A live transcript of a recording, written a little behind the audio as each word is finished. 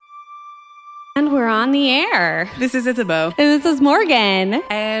And we're on the air. This is Isabeau. And this is Morgan.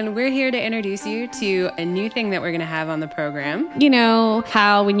 And we're here to introduce you to a new thing that we're going to have on the program. You know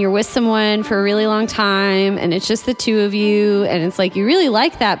how when you're with someone for a really long time and it's just the two of you and it's like you really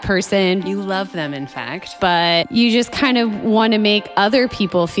like that person. You love them, in fact. But you just kind of want to make other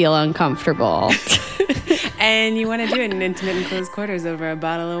people feel uncomfortable. And you want to do it in intimate and close quarters over a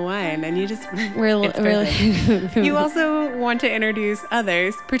bottle of wine. And you just... You also want to introduce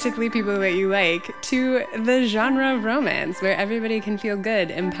others, particularly people that you like, to the genre of romance, where everybody can feel good,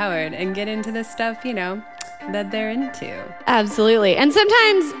 empowered, and get into the stuff, you know, that they're into. Absolutely. And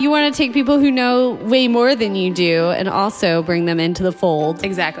sometimes you want to take people who know way more than you do and also bring them into the fold.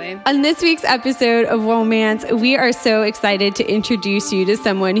 Exactly. On this week's episode of Romance, we are so excited to introduce you to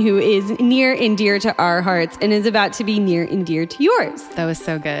someone who is near and dear to our hearts and is about to be near and dear to yours. That was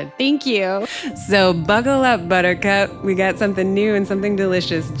so good. Thank you. So buckle up, Buttercup. We got something new and something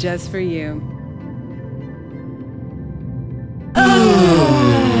delicious just for you.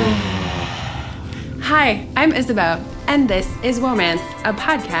 Hi, I'm Isabeau, and this is Womance, a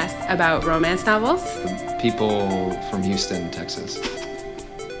podcast about romance novels. People from Houston, Texas.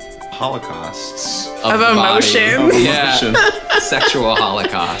 Holocausts Of emotions. Yeah, sexual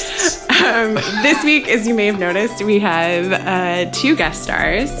holocausts. This week, as you may have noticed, we have two guest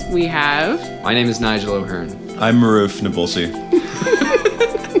stars. We have... My name is Nigel O'Hearn. I'm Maruf Nabulsi.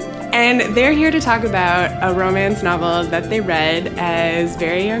 And they're here to talk about a romance novel that they read as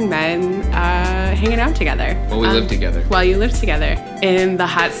very young men hanging out together. Well, we lived together. While you lived together in the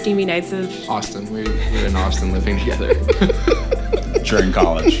hot, steamy nights of... Austin. We were in Austin living together. During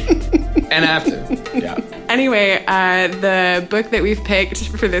college. And after. Yeah. Anyway, the book that we've picked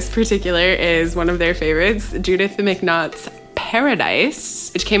for this particular is one of their favorites, Judith McNaught's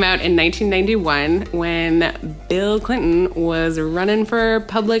Paradise, which came out in 1991 when Bill Clinton was running for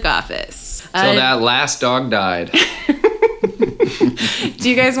public office. So that last dog died. Do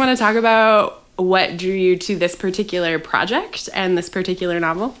you guys want to talk about what drew you to this particular project and this particular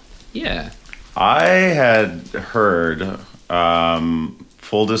novel? Yeah. I had heard,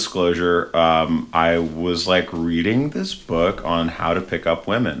 full disclosure, I was like reading this book on how to pick up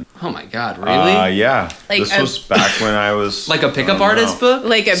women. Oh my God, really? Yeah. Like this was back when I was... Like a pickup artist book?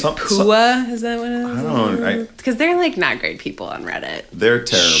 Like a PUA? Is that what it is? I don't know. Because they're like not great people on Reddit. They're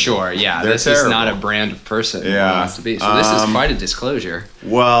terrible. Sure, yeah. They're this terrible. is not a brand of person who Yeah. wants to be. So this is quite a disclosure.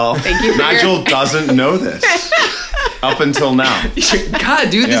 Well, Thank you for Nigel doesn't know this. Up until now. God,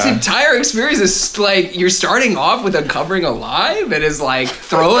 dude, this Yeah. entire experience is like you're starting off with uncovering a lie that is like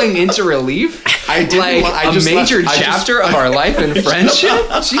throwing into relief I didn't like want- I a just major left- I just- chapter of our life and friendship.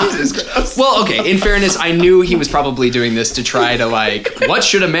 Jesus Christ. Well, okay, in fairness, I knew he was probably doing this to try to like, what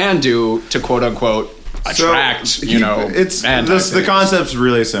should a man do to quote unquote attract, So, man type the things. concept's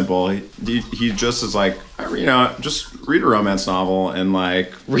really simple. He just is like, just read a romance novel and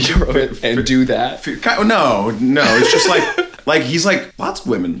like and do that. No, it's just like he's like, lots of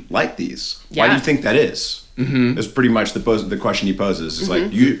women like these. Why do Yeah. you think that is? Mm-hmm. Is pretty much the question he poses. It's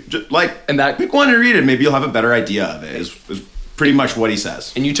like you just like And that- pick one and read it. Maybe you'll have a better idea of it. Is pretty much what he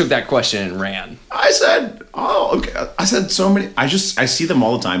says. And you took that question and ran. I said, oh, okay. I said so many. I see them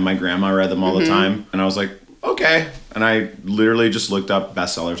all the time. My grandma read them all the time, and I was like, okay. And I literally just looked up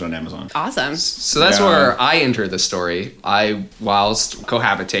bestsellers on Amazon. Awesome. So that's Yeah. where I enter the story. Whilst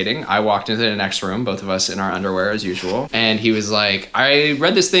cohabitating, I walked into the next room, both of us in our underwear as usual. And he was like, I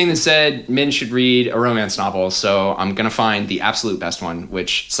read this thing that said men should read a romance novel, so I'm going to find the absolute best one,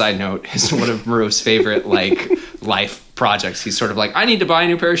 which, side note, is one of Maruf's favorite, like, life projects. He's sort of like, I need to buy a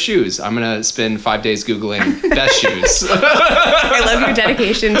new pair of shoes. I'm going to spend 5 days Googling best shoes. I love your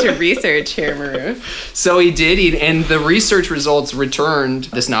dedication to research here, Maruf. So he did, and the research results returned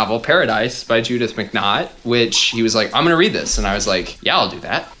this novel, Paradise, by Judith McNaught, which he was like, I'm going to read this. And I was like, yeah, I'll do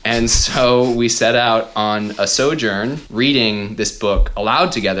that. And so we set out on a sojourn reading this book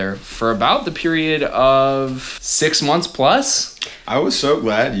aloud together for about the period of 6 months plus. I was so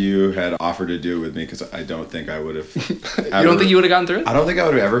glad you had offered to do it with me because I don't think I would have. You don't think you would have gotten through it? I don't think I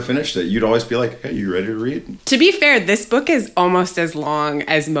would have ever finished it. You'd always be like, hey, you ready to read? To be fair, this book is almost as long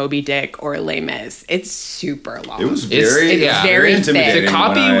as Moby Dick or Les Mis. It's super long. It was It's very intimidating. thick. The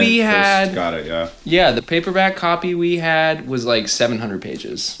copy when I we first had- got it, yeah. Yeah, the paperback copy we had was like 700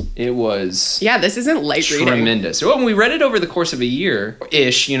 pages. It was... Yeah, this isn't light reading. tremendous. Well, we read it over the course of a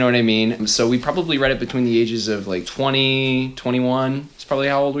year-ish, you know what I mean? So we probably read it between the ages of like 20, 21. It's probably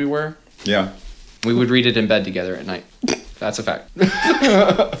how old we were. Yeah. We would read it in bed together at night. That's a fact.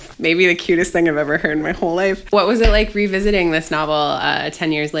 Maybe the cutest thing I've ever heard in my whole life. What was it like revisiting this novel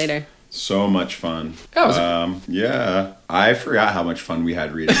 10 years later? So much fun. Yeah, I forgot how much fun we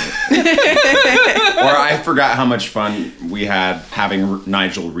had reading it. Or I forgot how much fun we had having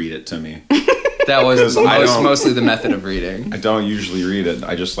Nigel read it to me. That was mostly the method of reading. I don't usually read it.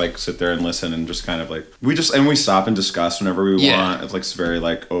 I just like sit there and listen and just kind of like we stop and discuss whenever we want. It's like it's very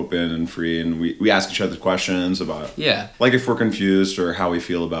like open and free, and we ask each other questions about like if we're confused or how we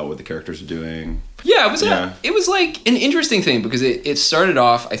feel about what the characters are doing. Yeah, it was like an interesting thing because it started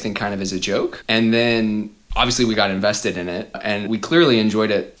off, I think, kind of as a joke, and then obviously we got invested in it, and we clearly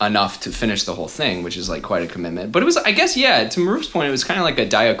enjoyed it enough to finish the whole thing, which is like quite a commitment. But it was, I guess, to Maruf's point, it was kind of like a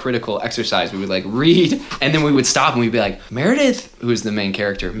diacritical exercise. We would like read, and then we would stop and we'd be like, Meredith, who's the main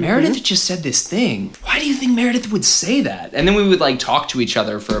character, Meredith just said this thing. Why do you think Meredith would say that? And then we would like talk to each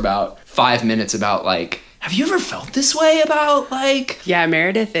other for about 5 minutes about like, have you ever felt this way about like... Yeah,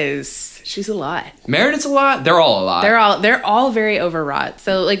 Meredith she's a lot. Meredith's a lot. They're all a lot. They're all very overwrought.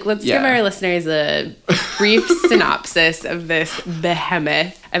 So like, let's give our listeners a brief synopsis of this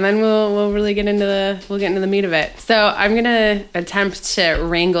behemoth, and then we'll really get into the meat of it. So I'm gonna attempt to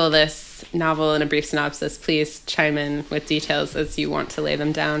wrangle this novel in a brief synopsis. Please chime in with details as you want to lay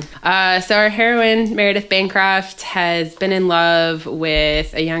them down. So our heroine, Meredith Bancroft, has been in love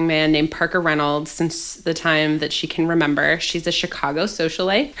with a young man named Parker Reynolds since the time that she can remember. She's a Chicago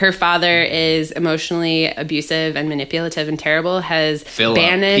socialite. Her father is emotionally abusive and manipulative and terrible, has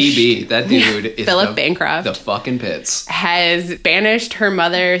banished... PB, that dude is Philip Bancroft. The fucking pits. Has banished her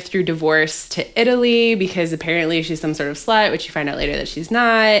mother through divorce to Italy because apparently she's some sort of slut, which you find out later that she's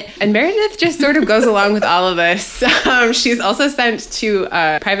not. And Meredith just sort of goes along with all of this. She's also sent to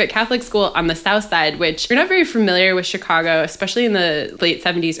a private Catholic school on the South Side, which, if you're not very familiar with Chicago, especially in the late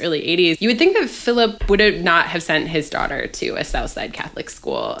 70s, early 80s, you would think that Philip would not have sent his daughter to a South Side Catholic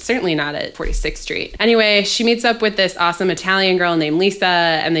school. Certainly not at 46th Street. Anyway, she meets up with this awesome Italian girl named Lisa,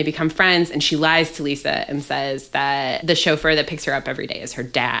 and they become friends, and she lies to Lisa and says that the chauffeur that picks her up every day is her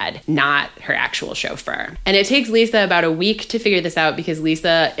dad, not her actual chauffeur. And it takes Lisa about a week to figure this out because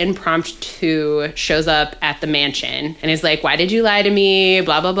Lisa impromptu shows up at the mansion and is like, why did you lie to me?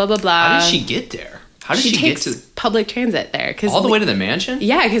 Blah, blah, blah, blah, blah. How did she get there? How did she get to public transit there? All the way to the mansion?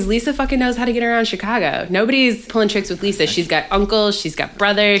 Yeah, because Lisa fucking knows how to get around Chicago. Nobody's pulling tricks with Lisa. She's got uncles, she's got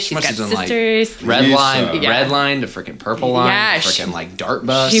brothers, she's got sisters. Like red line to freaking purple line, to freaking like dart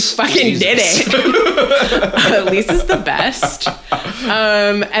bus. She fucking did it. Lisa's the best.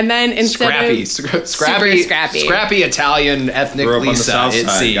 And then instead scrappy Italian ethnic Lisa, it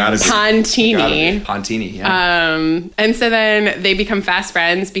seems. Pontini, yeah. And so then they become fast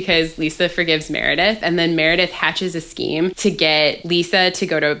friends because Lisa forgives Meredith, and then Meredith hatches a scheme to get Lisa to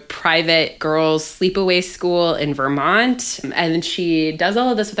go to private girls' sleepaway school in Vermont. And she does all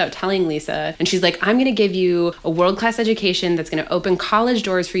of this without telling Lisa. And she's like, I'm going to give you a world-class education that's going to open college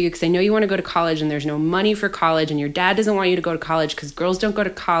doors for you because I know you want to go to college and there's no money for college and your dad doesn't want you to go to college because girls don't go to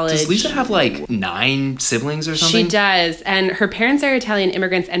college. Does Lisa have like 9 siblings or something? She does. And her parents are Italian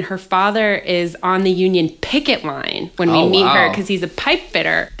immigrants, and her father is on the union picket line when we meet her because he's a pipe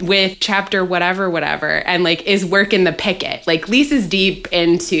fitter with chapter whatever, and like is working the picket. Like Lisa's deep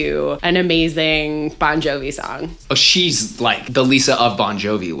into an amazing Bon Jovi song. Oh, she's like the Lisa of Bon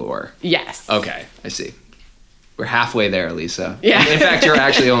Jovi lore. Yes. Okay, I see. We're halfway there, Lisa. Yeah. In fact, you're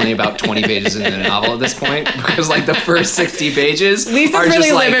actually only about 20 pages into the novel at this point because like the first 60 pages Lisa's are really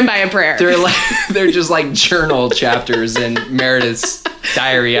just like, living by a prayer. They're just like journal chapters in Meredith's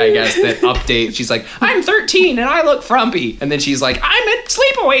diary, I guess, that update. She's like, I'm 13 and I look frumpy. And then she's like, I'm at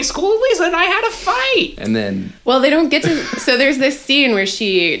sleepaway school, Lisa, and I had a fight. And then... Well, they don't get to... So there's this scene where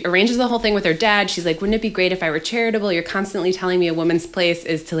she arranges the whole thing with her dad. She's like, wouldn't it be great if I were charitable? You're constantly telling me a woman's place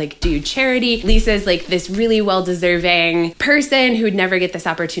is to like do charity. Lisa's like this really well-deserving person who'd never get this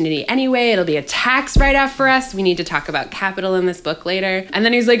opportunity anyway. It'll be a tax write-off for us. We need to talk about capital in this book later. And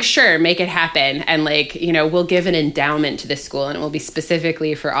then he's like, sure, make it happen. And like, you know, we'll give an endowment to this school and it will be specifically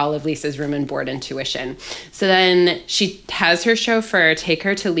for all of Lisa's room and board and tuition. So then she has her chauffeur take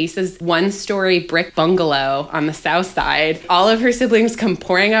her to Lisa's 1-story brick bungalow on the South Side. All of her siblings come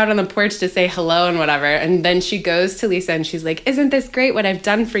pouring out on the porch to say hello and whatever. And then she goes to Lisa and she's like, isn't this great what I've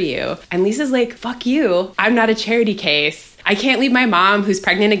done for you? And Lisa's like, fuck you. I'm not a charity case. I can't leave my mom who's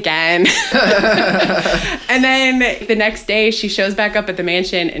pregnant again. And then the next day she shows back up at the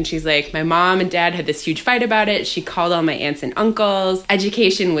mansion and she's like, my mom and dad had this huge fight about it. She called all my aunts and uncles.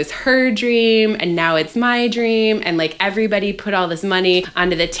 Education was her dream and now it's my dream. And like everybody put all this money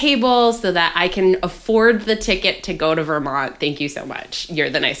onto the table so that I can afford the ticket to go to Vermont. Thank you so much. You're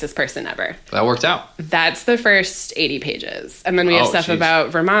the nicest person ever. That worked out. That's the first 80 pages. And then we have stuff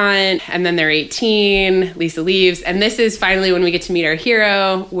about Vermont, and then they're 18. Lisa leaves. And this is finally finally, when we get to meet our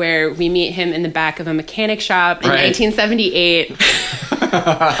hero, where we meet him in the back of a mechanic shop in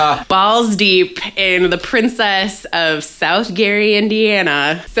 1978, balls deep in the princess of South Gary,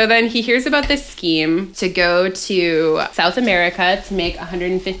 Indiana. So then he hears about this scheme to go to South America to make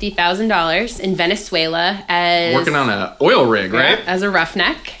 $150,000 in Venezuela as... Working on an oil rig, right? As a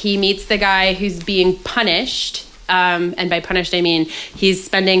roughneck. He meets the guy who's being punished. And by punished, I mean he's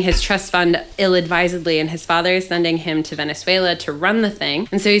spending his trust fund ill-advisedly, and his father is sending him to Venezuela to run the thing.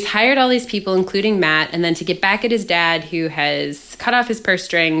 And so he's hired all these people, including Matt, and then to get back at his dad, who has cut off his purse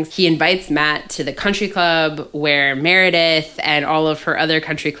strings, he invites Matt to the country club where Meredith and all of her other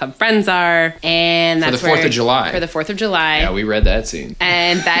country club friends are. And that's for the 4th of July. For the 4th of July. Yeah, we read that scene.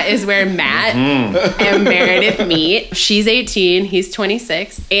 And that is where Matt and Meredith meet. She's 18, he's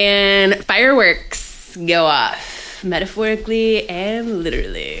 26, and fireworks go off. Metaphorically and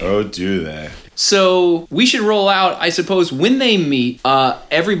literally. Oh, do they? So we should roll out, I suppose, when they meet,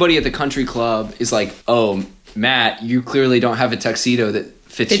 everybody at the country club is like, oh, Matt, you clearly don't have a tuxedo that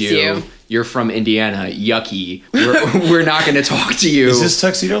fits you. You're from Indiana. Yucky. We're not going to talk to you. Is this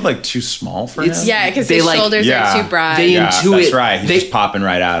tuxedo like too small for him? Yeah, because his shoulders are too broad. They intuit. That's right. He's just popping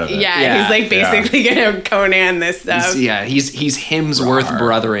right out of it. Yeah, he's like basically going to Conan this stuff. He's Hemsworth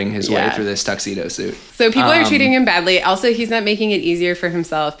brothering his way through this tuxedo suit. So people are treating him badly. Also, he's not making it easier for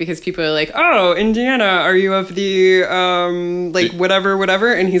himself because people are like, oh, Indiana, are you of the,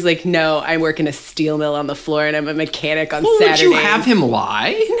 whatever? And he's like, no, I work in a steel mill on the floor and I'm a mechanic on Saturdays. Would you have him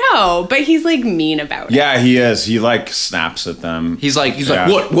lie? No, but he's like mean about it. Yeah, he is. He like snaps at them. He's like,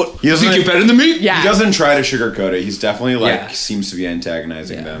 what? He you think you're better than me? Yeah. He doesn't try to sugarcoat it. He's definitely seems to be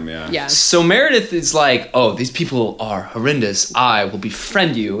antagonizing them. Yeah. So Meredith is like, oh, these people are horrendous. I will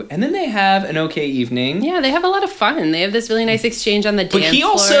befriend you. And then they have an okay evening. Yeah, they have a lot of fun. They have this really nice exchange on the dance floor. But he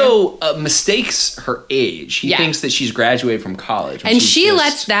also mistakes her age. He thinks that she's graduated from college. And she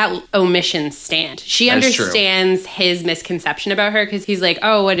lets that omission stand. She understands his misconception about her because he's like,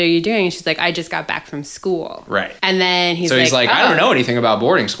 oh, what are you doing? And she's like, I just got back from school. Right. And then he's like, I don't know anything about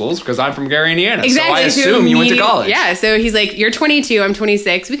boarding schools because I'm from Gary, Indiana. Exactly. So I assume you went to college. Yeah. So he's like, you're 22, I'm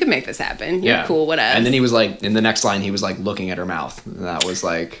 26. We could make this happen. You're cool, whatever. And then he was like, in the next line, he was like looking at her mouth. And that was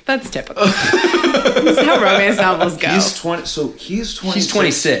like... That's typical. That's how romance novels go. He's 20. So he's 26. He's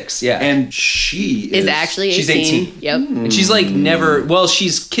 26, yeah. And she is actually 18. She's 18. Yep. And she's like never... Well,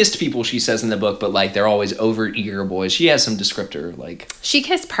 she's kissed people, she says in the book, but like they're always over-eager boys. She has some descriptor, like... She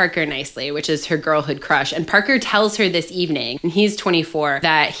kissed Parker nicely, which is her girlhood crush. And Parker tells her this evening, and he's 24,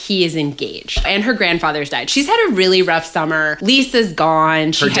 that he is engaged. And her grandfather's died. She's had a really rough summer. Lisa's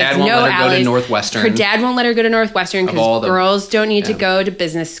gone. She her dad won't let her go to Northwestern. Her dad won't let her go to Northwestern because girls don't need to go to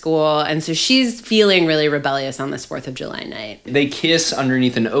business school. And so she's feeling really rebellious on this 4th of July night. They kiss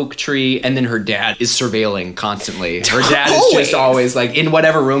underneath an oak tree, and then her dad is surveilling constantly. Her dad is just always like, in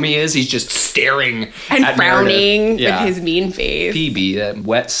whatever room he is, he's just staring and at frowning with his mean face. PB, that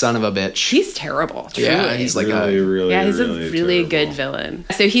wet son of a bitch. He's terrible. Truly. Yeah, he's like he's a really good villain.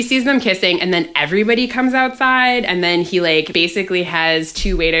 So he sees them kissing, and then everybody comes outside, and then he like basically has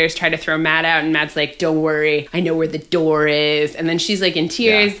two waiters try to throw Matt out, and Matt's like, don't worry, I know where the door is. And then she's like in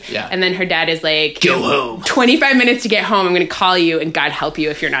tears, and then her dad is like, go home. 25 minutes to get home, I'm going to call you, and God help you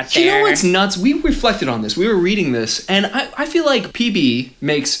if you're not there. You know what's nuts? We reflected on this. We were reading this, and I feel like PB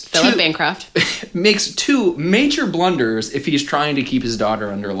makes Philip Bancroft makes two major blunders if he's trying to keep his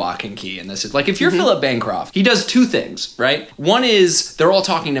daughter under lock and key. And this is like, if you're Philip Bancroft, he does two things, right? One is they're all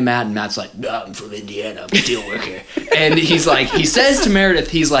talking to Matt, and Matt's like, no, I'm from Indiana, I'm a steelworker. And he's like, he says to Meredith,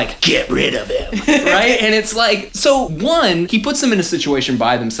 he's like, get rid of him, right? And it's like, so one, he puts them in a situation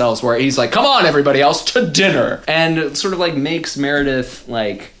by themselves where he's like, come on, everybody else, to dinner. And sort of like makes Meredith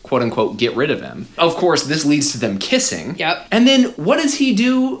like, quote unquote, get rid of him. Of course, this leads to them kissing. Yep. And then what does he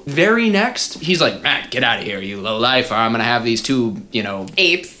do very next? He's like, Matt, get out of here, you lowlife, or I'm going to have these two,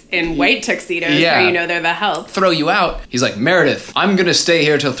 apes in white tuxedos where they're the help. Throw you out. He's like, Meredith, I'm going to stay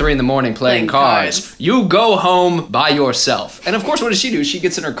here till 3 a.m. playing cards. You go home by yourself. And of course, what does she do? She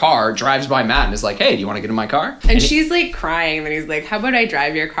gets in her car, drives by Matt, and is like, hey, do you want to get in my car? And she's like crying, and then he's like, how about I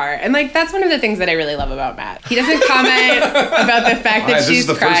drive your car? And like, that's one of the things that I really love about Matt. He doesn't comment about the fact that she's crying. This is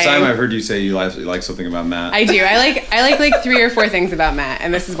the first time I've heard you say you like something about Matt. I do. I like 3 or 4 things about Matt,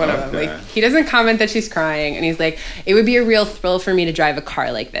 and this is one of them. Like, he doesn't comment that she's crying, and he's like, it would be a real thrill for me to drive a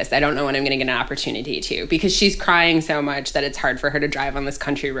car like this. I don't know when I'm going to get an opportunity to, because she's crying so much that it's hard for her to drive on this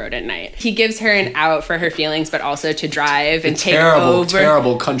country road at night. He gives her an out for her feelings, but also to drive and take over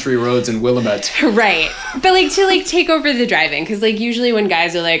terrible country roads in Willamette. Right. But like to take over the driving, because like usually when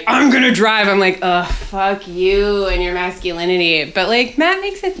guys are like, I'm gonna drive, I'm like, ugh, fuck you and your masculinity. But like Matt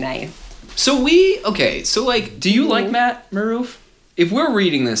makes it nice. So do you like Matt Maroof? If we're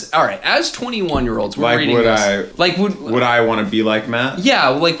reading this, all right, as 21-year-olds, we're reading this. Would I want to be like Matt? Yeah,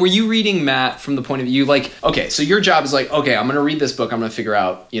 like, were you reading Matt from the point of view, like, okay, so your job is like, okay, I'm going to read this book, I'm going to figure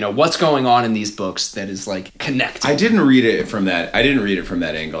out, what's going on in these books that is, like, connected. I didn't read it from that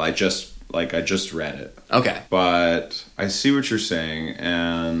angle. I just read it. Okay. But I see what you're saying,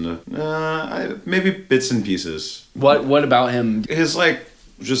 and maybe bits and pieces. What about him? His,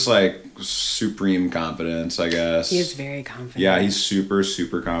 just supreme confidence, I guess. He is very confident. Yeah, he's super,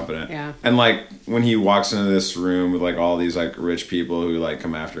 super confident. Yeah. And when he walks into this room with all these rich people who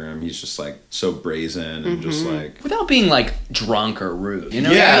come after him, he's just so brazen and just without being drunk or rude,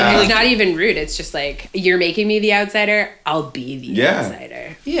 Yeah. It's not even rude. It's just you're making me the outsider, I'll be the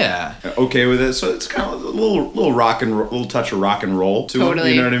outsider. Yeah. Okay with it. So it's kind of a little touch of rock and roll to him.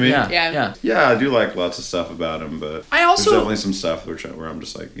 You know what I mean? Yeah. Yeah, I do like lots of stuff about him, but there's definitely some stuff where I'm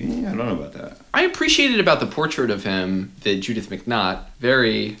just I don't know about that. I appreciated about the portrait of him that Judith McNaught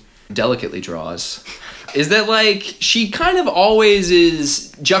very delicately draws is that she kind of always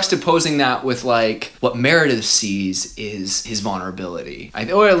is juxtaposing that with what Meredith sees is his vulnerability,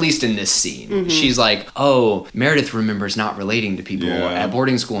 or at least in this scene. Mm-hmm. She's Meredith remembers not relating to people at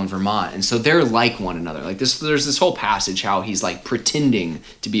boarding school in Vermont, and so they're like one another. There's this whole passage how he's pretending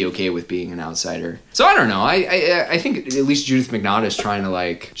to be okay with being an outsider. So I don't know. I think at least Judith McNaught is trying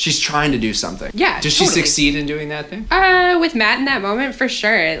to she's trying to do something. Yeah. Does she succeed in doing that thing? With Matt in that moment, for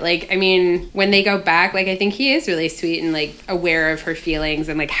sure. When they go back, I think he is really sweet and aware of her feelings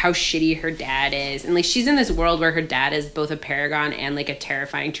and how shitty her dad is, and she's in this world where her dad is both a paragon and a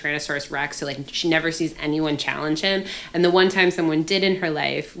terrifying Tyrannosaurus Rex, so she never sees anyone challenge him. And the one time someone did in her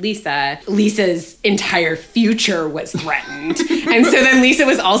life, Lisa's entire future was threatened. And so then Lisa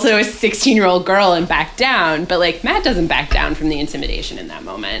was also a 16-year-old girl and backed down, but Matt doesn't back down from the intimidation in that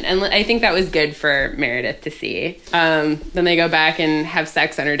moment, and I think that was good for Meredith to see. Then they go back and have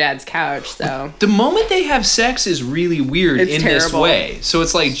sex on her dad's couch. So the moment they have sex is really weird in this way. So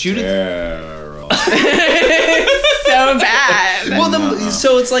it's Judith. So bad.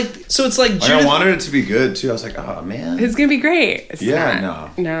 So it's Judith. I wanted it to be good too. I was oh man, it's gonna be great. It's no.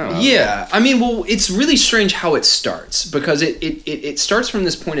 Yeah, I mean, it's really strange how it starts because it starts from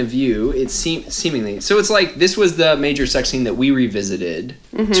this point of view. It seemingly so it's this was the major sex scene that we revisited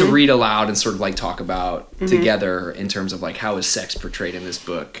to read aloud and sort of talk about together in terms of how is sex portrayed in this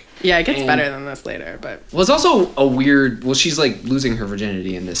book. Yeah, it gets better than this later, but it's also a weird. Well, she's losing her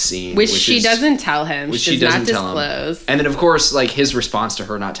virginity in this scene, which she doesn't tell him. Which she does not disclose. And then, of course, his response to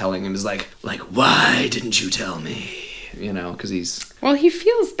her not telling him is why didn't you tell me? Because he's... Well, he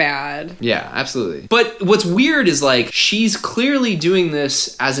feels bad. Yeah, absolutely. But what's weird is, she's clearly doing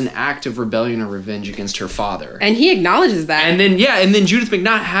this as an act of rebellion or revenge against her father. And he acknowledges that. And then Judith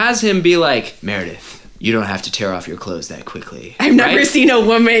McNaught has him be Meredith, you don't have to tear off your clothes that quickly. I've never seen a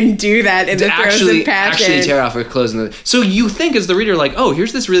woman do that in the throes of passion. Actually tear off her clothes. So you think as the reader,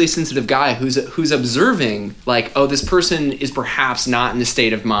 here's this really sensitive guy who's observing, this person is perhaps not in the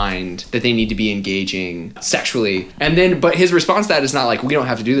state of mind that they need to be engaging sexually. And then, but his response to that is not we don't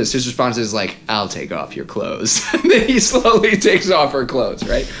have to do this. His response is I'll take off your clothes. And then he slowly takes off her clothes,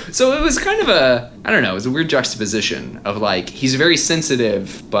 right? So it was kind of it was a weird juxtaposition of he's very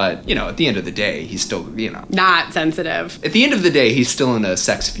sensitive, but, at the end of the day, he's still, not sensitive. At the end of the day, he's still in a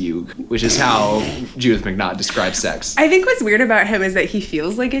sex fugue, which is how Judith McNaught describes sex. I think what's weird about him is that he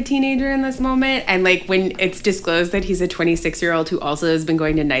feels like a teenager in this moment, and when it's disclosed that he's a 26-year-old who also has been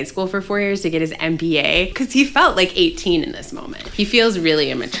going to night school for 4 years to get his MBA, because he felt 18 in this moment. He feels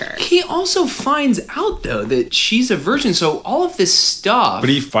really immature. He also finds out, though, that she's a virgin, so all of this stuff... But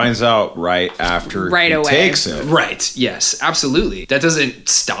he finds out right after he takes him. Right, yes, absolutely. That doesn't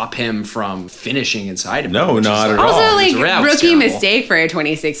stop him from finishing inside of him. No, not at all. Also, rookie mistake for a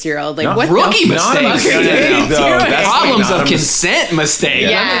 26-year-old. What rookie mistake? No. Problems of consent mistake.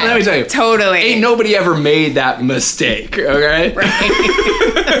 Yeah, let me tell you. Totally. Ain't nobody ever made that mistake, okay? Right.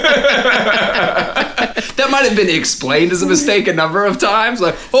 That might have been explained as a mistake a number of times.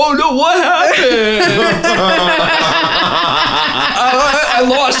 Oh no, what happened? I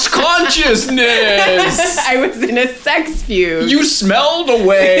lost consciousness. I was in a sex fugue. You smelled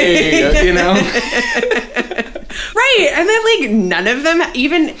away, Right, and then none of them,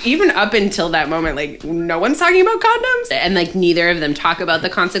 even up until that moment, no one's talking about condoms, and neither of them talk about the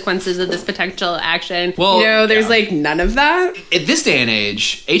consequences of this potential action. Well, there's none of that. At this day and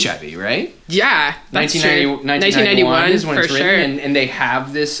age, HIV, right? Yeah, that's 1991 is when it's written, sure. and they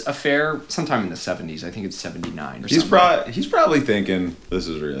have this affair sometime in the 70s. I think it's 79 or he's something. He's probably thinking, this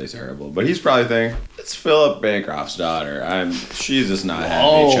is really terrible, but he's probably thinking, it's Philip Bancroft's daughter. She's just not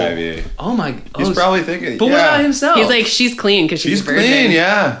having HIV. Oh my! He's probably thinking, but what about himself? He's like, she's clean because she's a virgin. Clean,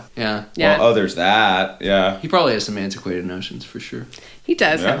 yeah. Well, there's that. Yeah. He probably has some antiquated notions for sure. He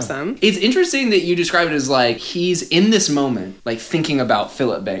does have some. It's interesting that you describe it as like he's in this moment, like thinking about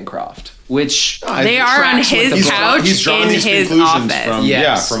Philip Bancroft, which they are on his couch in his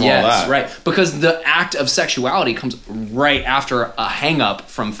office. From all that. Right. Because the act of sexuality comes right after a hang up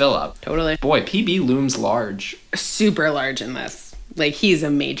from Philip. Totally. Boy, PB looms large. Super large in this. Like, he's a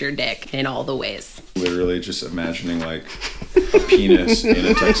major dick in all the ways. Literally just imagining, like, a penis in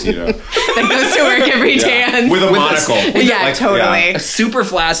a tuxedo. That goes to work every day. With a monocle. Totally. A super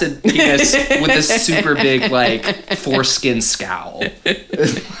flaccid penis with a super big, like, foreskin scowl.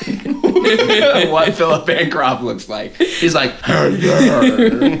 What Philip Bancroft looks like. He's like, hey, get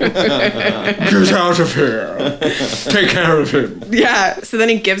out of here. Take care of him. Yeah. So then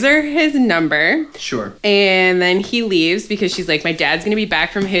he gives her his number. Sure. And then he leaves because she's like, my dad's going to be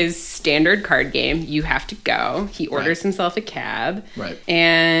back from his standard card game. You have to go. He orders himself a cab. Right.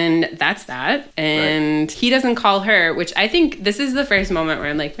 And that's that. And he doesn't call her, which I think this is the first moment where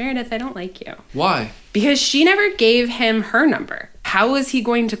I'm like, Meredith, I don't like you. Why? Because she never gave him her number. How was he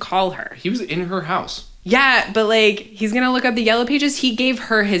going to call her? He was in her house. Yeah, but like, he's going to look up the Yellow Pages. He gave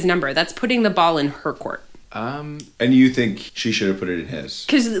her his number. That's putting the ball in her court. And you think she should have put it in his?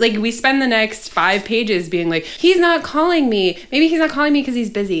 Because, like, we spend the next 5 pages being like, he's not calling me. Maybe he's not calling me because he's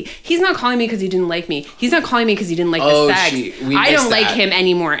busy. He's not calling me because he didn't like me. He's not calling me because he didn't like the sex. I don't like him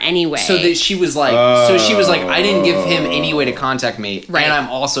anymore anyway. So that she was like, I didn't give him any way to contact me. Right. And I'm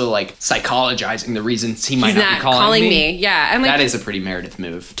also, like, psychologizing the reasons he might he's not be calling me. Yeah. And like, that is a pretty Meredith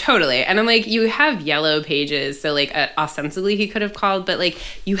move. Totally. And I'm like, you have Yellow Pages. So, like, ostensibly he could have called, but, like,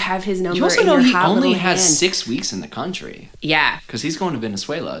 you have his number. You also in know your he hot only little has hand. 6 weeks in the country. Yeah. Because he's going to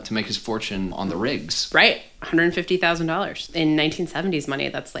Venezuela to make his fortune on the rigs. Right. $150,000. In 1970s money,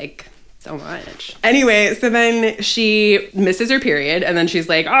 that's like so much. Anyway, so then she misses her period, and then she's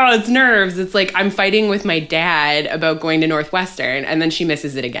like, oh, it's nerves. It's like, I'm fighting with my dad about going to Northwestern, and then she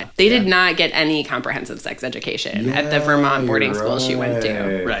misses it again. They did not get any comprehensive sex education at the Vermont boarding school she went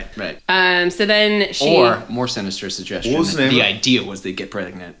to. Right. So then she... Or, more sinister suggestion, the idea was they'd get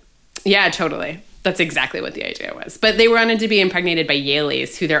pregnant. Yeah, totally. That's exactly what the idea was. But they wanted to be impregnated by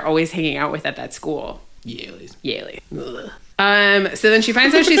Yaleys, who they're always hanging out with at that school. Yaley. Ugh. So then she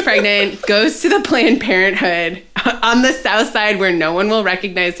finds out she's pregnant, goes to the Planned Parenthood on the south side where no one will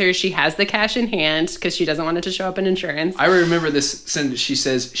recognize her. She has the cash in hand because she doesn't want it to show up in insurance. I remember this sentence. She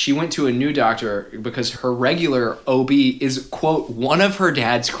says she went to a new doctor because her regular OB is, quote, one of her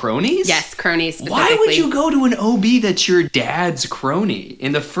dad's cronies? Yes, cronies specifically. Why would you go to an OB that's your dad's crony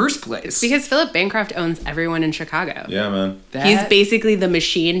in the first place? It's because Philip Bancroft owns everyone in Chicago. Yeah, man. He's basically the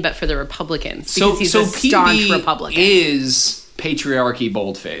machine, but for the Republicans. Because he's a staunch PB Republican. is patriarchy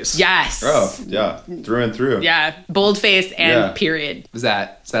boldface. Yes. Oh, yeah. Through and through. Yeah. Boldface and period. Is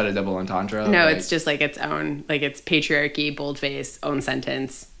that a double entendre? No, it's just like its own, like it's patriarchy, boldface, own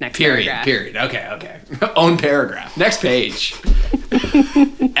sentence, next period, paragraph. Period. Okay. Own paragraph. Next page.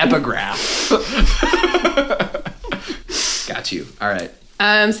 Epigraph. Got you. All right.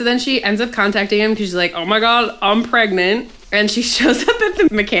 So then she ends up contacting him because she's like, oh my God, I'm pregnant. And she shows up at the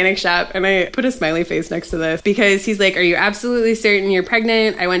mechanic shop, and I put a smiley face next to this because he's like, are you absolutely certain you're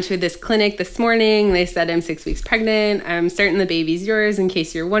pregnant? I went to this clinic this morning. They said I'm 6 weeks pregnant. I'm certain the baby's yours in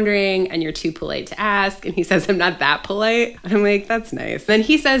case you're wondering, and you're too polite to ask. And he says, I'm not that polite. And I'm like, that's nice. Then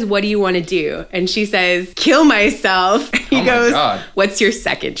he says, what do you want to do? And she says, kill myself. He goes, what's your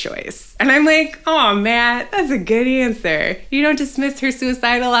second choice? And I'm like, oh, Matt, that's a good answer. You don't dismiss her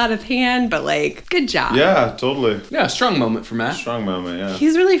suicidal out of hand, but like, good job. Yeah, totally. Yeah, strong moment for Matt. Strong moment, yeah.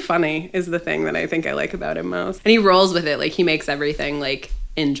 He's really funny is the thing that I think I like about him most. And he rolls with it. Like, he makes everything like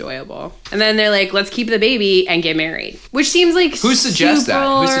enjoyable. And then they're like, let's keep the baby and get married. Which seems like Who suggests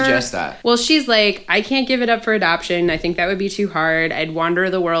that? Well, she's like, I can't give it up for adoption. I think that would be too hard. I'd wander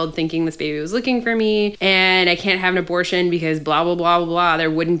the world thinking this baby was looking for me, and I can't have an abortion because blah, blah, blah, blah, blah. There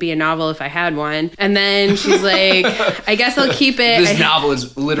wouldn't be a novel if I had one. And then she's like, I guess I'll keep it. This novel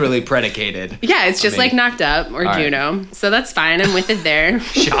is literally predicated. Yeah, it's just like Knocked Up or Juno. Right. So that's fine. I'm with it there.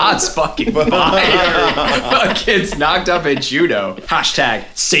 Shots fucking fired. Kids Knocked Up and Juno. Hashtag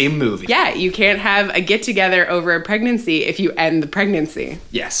same movie. Yeah, you can't have a get-together over a pregnancy if you end the pregnancy.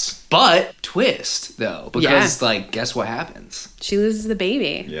 Yes. But twist, though, because, like, guess what happens? She loses the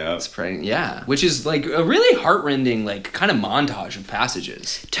baby. Yeah. It's pretty, which is, like, a really heartrending, like, kind of montage of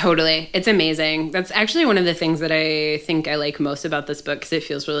passages. Totally. It's amazing. That's actually one of the things that I think I like most about this book, because it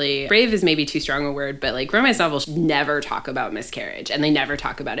feels really... Brave is maybe too strong a word, but, like, romance novels never talk about miscarriage, and they never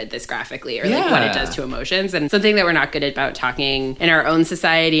talk about it this graphically, or, like, what it does to emotions, and something that we're not good about talking in our own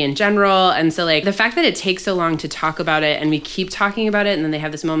society in general. And so, like, the fact that it takes so long to talk about it, and we keep talking about it, and then they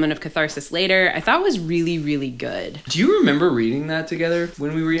have this moment of catharsis later, I thought was really, really good. Do you remember reading that together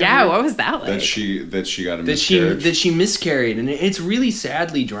when we were younger? Yeah, what was that like? That she got a miscarriage. That she miscarried, and it's really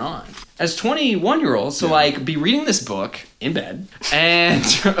sadly drawn. As 21-year-olds, so like be reading this book in bed and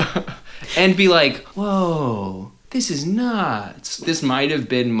and be like, whoa, this is nuts. This might have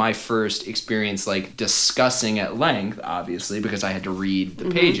been my first experience like discussing at length, obviously, because I had to read the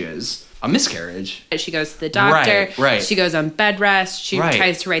pages. A miscarriage. She goes to the doctor. Right. She goes on bed rest. She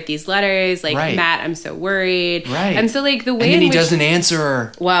tries to write these letters. Like, Matt, I'm so worried. Right. And so, like, the way and then he doesn't answer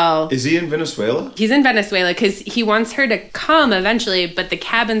her. Well... Is he in Venezuela? He's in Venezuela because he wants her to come eventually, but the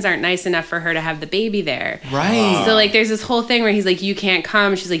cabins aren't nice enough for her to have the baby there. Right. So, like, there's this whole thing where he's like, you can't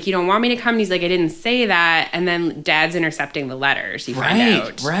come. She's like, you don't want me to come? And he's like, I didn't say that. And then Dad's intercepting the letters, you find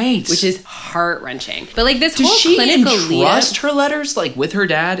out. Right. Which is heart-wrenching. But, like, this Does whole she clinical entrust her letters, like, with her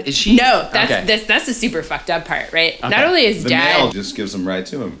dad? Is she... No, that's the super fucked up part, right? Okay. Not only is the Dad... mail just gives them right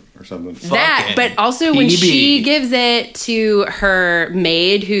to him or something. That, but also when she gives it to her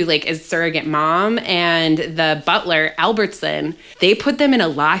maid, who, like, is surrogate mom, and the butler, Albertson, they put them in a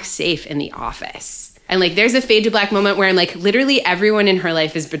locked safe in the office. And, like, there's a fade to black moment where I'm like, literally everyone in her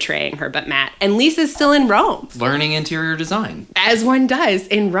life is betraying her but Matt. And Lisa's still in Rome. Learning interior design. As one does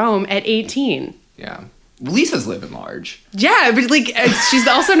in Rome at 18. Yeah. Lisa's living large. Yeah, but, like, she's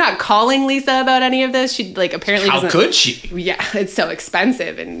also not calling Lisa about any of this. She, like, apparently How could she? Yeah, it's so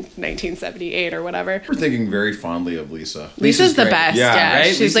expensive in 1978 or whatever. We're thinking very fondly of Lisa. Lisa's the best. Yeah, right?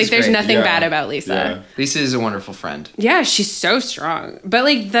 She's Lisa's like, there's great. nothing bad about Lisa. Yeah. Lisa is a wonderful friend. Yeah, she's so strong. But,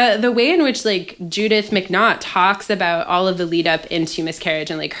 like, the way in which, like, Judith McNaught talks about all of the lead up into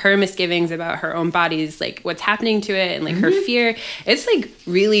miscarriage and, like, her misgivings about her own body's, like, what's happening to it and, like, her fear, it's, like,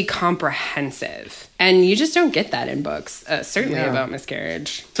 really comprehensive. And you just don't get that in books, certainly about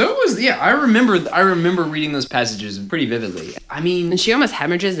miscarriage. So it was, I remember reading those passages pretty vividly. I mean... And she almost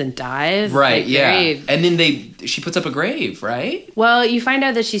hemorrhages and dies. Right, like, And then she puts up a grave, right? Well, you find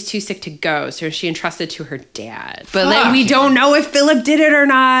out that she's too sick to go, so she entrusted to her dad. But like, we don't know if Philip did it or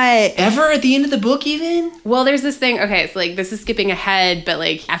not. Ever at the end of the book, even? Well, there's this thing, okay, so like, this is skipping ahead, but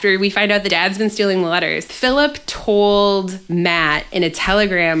like, after we find out the dad's been stealing the letters, Philip told Matt in a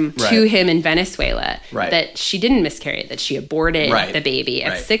telegram to him in Venezuela that she didn't miscarry, that she aborted the baby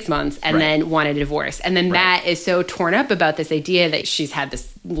at 6 months and then wanted a divorce. And then Matt is so torn up about this idea that she's had this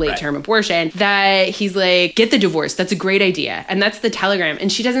late-term abortion that he's like, get the divorce. That's a great idea. And that's the telegram.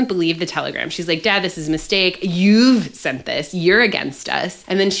 And she doesn't believe the telegram. She's like, Dad, this is a mistake. You've sent this. You're against us.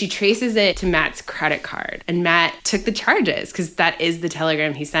 And then she traces it to Matt's credit card. And Matt took the charges because that is the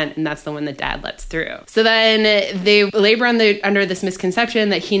telegram he sent. And that's the one that Dad lets through. So then they labor under this misconception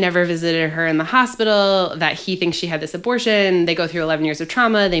that he never visited her in the hospital, that he thinks she had this abortion. They go through 11 years of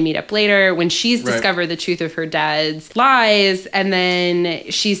trauma. They meet up later when she's discovered the truth of her dad's lies. And then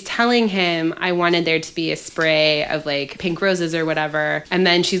she's telling him, I wanted there to be a spray of like pink roses or whatever. And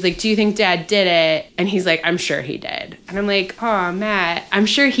then she's like, do you think Dad did it? And he's like, I'm sure he did. And I'm like, oh, Matt, I'm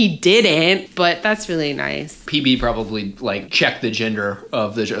sure he didn't, but that's really nice. PB probably like checked the gender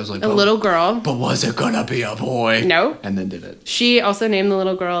of the, I was like, a little girl. But was it gonna be a boy? No. And then did it. She also named the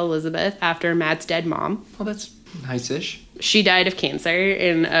little girl Elizabeth after Matt's dead mom. Oh, that's nice-ish. She died of cancer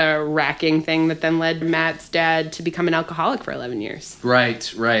in a racking thing that then led Matt's dad to become an alcoholic for 11 years.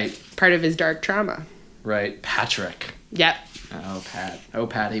 Right. Part of his dark trauma. Right. Patrick. Yep. Oh, Pat. Oh,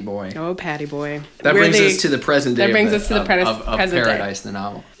 Patty boy. Oh, Patty boy. That brings us to the present day. That brings us to the present Paradise, day. the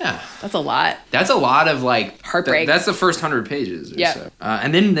novel. Yeah. That's a lot. That's a lot of, like... heartbreak. That's the first 100 pages. Yeah. So.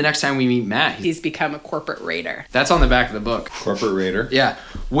 And then the next time we meet Matt... He's become a corporate raider. That's on the back of the book. Corporate raider? Yeah.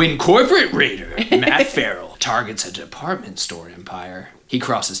 When corporate raider Matt Farrell targets a department store empire, he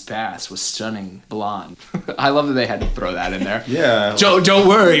crosses paths with stunning blonde. I love that they had to throw that in there. Yeah. Don't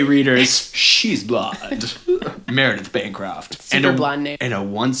worry, readers. She's blonde. Meredith Bancroft. Super blonde name. And a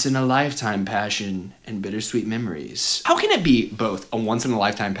once-in-a-lifetime passion and bittersweet memories. How can it be both a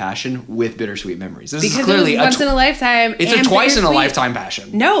once-in-a-lifetime passion with bittersweet memories? This because is clearly once-in-a-lifetime. It's a twice-in-a-lifetime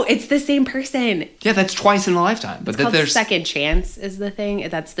passion. No, it's the same person. Yeah, that's twice in a lifetime. But it's called second chance is the thing.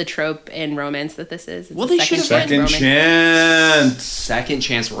 That's the trope in romance that this is. It's well, they Second chance. Second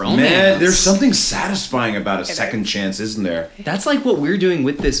chance romance. Man, there's something satisfying about a second chance, isn't there? That's like what we're doing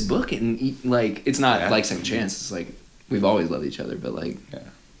with this book, and like it's not like second chance. It's like we've always loved each other, but like,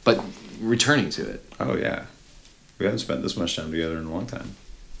 but returning to it. Oh yeah, we haven't spent this much time together in a long time.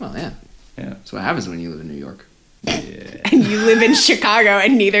 Well, yeah. That's what happens when you live in New York. Yeah. And you live in Chicago,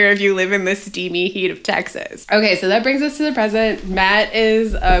 and neither of you live in the steamy heat of Texas. Okay, so that brings us to the present. Matt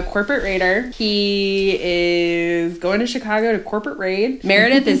is a corporate raider. He is going to Chicago to corporate raid.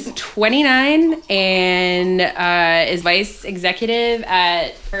 Meredith is 29 and is vice executive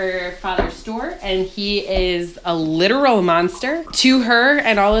at her father's store, and he is a literal monster to her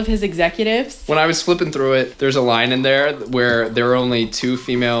and all of his executives. When I was flipping through it, there's a line in there where there are only 2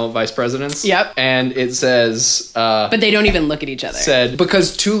 female vice presidents. Yep. And it says... but they don't even look at each other. Said,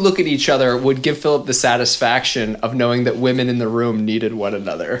 because 2 look at each other would give Philip the satisfaction of knowing that women in the room needed one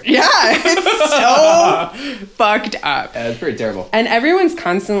another. Yeah, it's so fucked up. Yeah, it's pretty terrible. And everyone's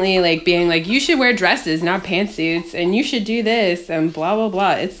constantly like being like, you should wear dresses, not pantsuits, and you should do this, and blah, blah,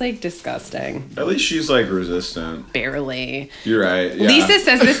 blah. It's like disgusting. At least she's like resistant. Barely. You're right. Yeah. Lisa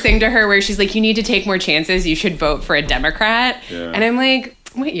says this thing to her where she's like, you need to take more chances. You should vote for a Democrat. Yeah. And I'm like,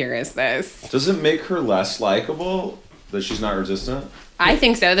 what year is this? Does it make her less likable that she's not resistant? I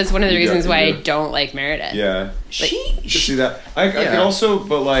think so. That's one of the reasons why I don't like Meredith. Yeah. She see that. I can also,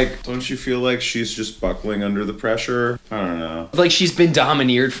 but like, don't you feel like she's just buckling under the pressure? I don't know. Like she's been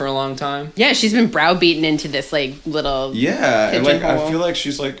domineered for a long time. Yeah, she's been browbeaten into this like little and like I feel like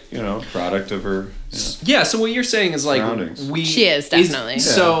she's like, product of her. Yeah, so what you're saying is like she is definitely.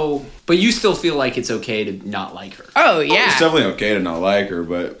 So but you still feel like it's okay to not like her. Oh yeah. It's definitely okay to not like her,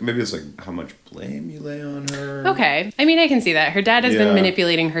 but maybe it's like how much blame you lay on her. Okay. I mean, I can see that. Her dad has been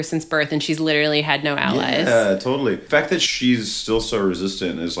manipulating her since birth, and she's literally had no allies. Yeah, totally. The fact that she's still so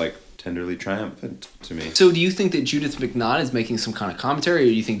resistant is like tenderly triumphant to me. So do you think that Judith McNaught is making some kind of commentary, or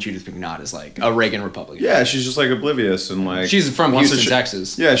do you think Judith McNaught is like a Reagan Republican? Yeah, she's just like oblivious and like... She's from Houston,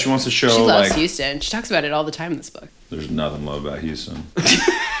 Texas. Yeah, she wants to show she loves Houston. She talks about it all the time in this book. There's nothing love about Houston.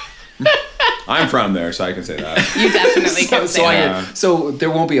 I'm from there, so I can say that. You definitely can say that. So there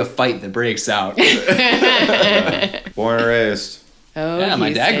won't be a fight that breaks out. Born and raised. Oh, yeah,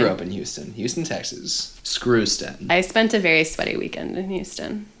 my dad grew up in Houston, Texas. Screwston. I spent a very sweaty weekend in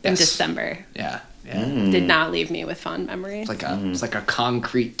Houston in December. Yeah. Did not leave me with fond memories. It's like a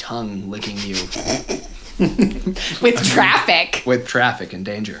concrete tongue licking you. With traffic. With traffic and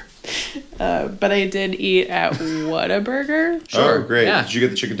danger. But I did eat at Whataburger. Sure. Oh, great. Yeah. Did you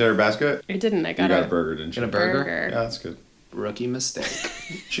get the chicken tender basket? I didn't. You got a burger, didn't you? Got a burger? Yeah, that's good. Rookie mistake.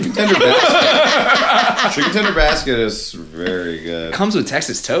 Chicken tender basket. Chicken tender basket is very good. Comes with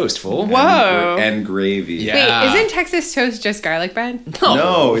Texas toast, fool. Whoa. And gravy. Yeah. Wait, isn't Texas toast just garlic bread?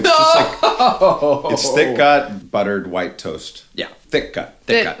 No, it's just like it's thick cut buttered white toast. Yeah. Thick cut.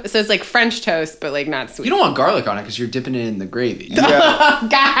 So it's like French toast, but like not sweet. You don't want garlic on it because you're dipping it in the gravy. Yeah.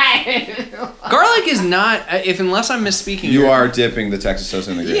 God. Garlic is not, unless I'm misspeaking. You are dipping the Texas toast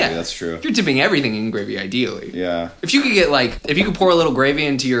in the gravy. Yeah. That's true. You're dipping everything in gravy, ideally. Yeah. If you could pour a little gravy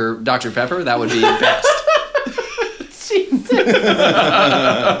into your Dr. Pepper, that would be best. Jesus.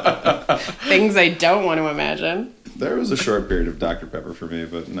 Things I don't want to imagine. There was a short period of Dr. Pepper for me,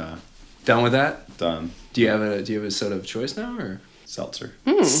 but nah. Done with that? Done. Do you have a soda of choice now, or seltzer?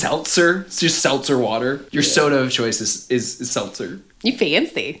 Seltzer? It's just seltzer water. Your soda of choice is seltzer. You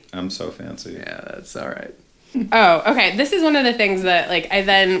fancy. I'm so fancy. Yeah, that's all right. Oh, okay. This is one of the things that I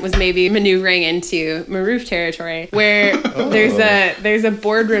then was maybe maneuvering into Maroof territory, where there's a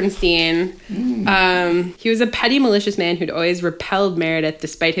boardroom scene. He was a petty, malicious man who'd always repelled Meredith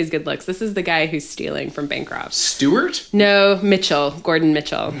despite his good looks. This is the guy who's stealing from Bancroft. Stewart? No, Mitchell. Gordon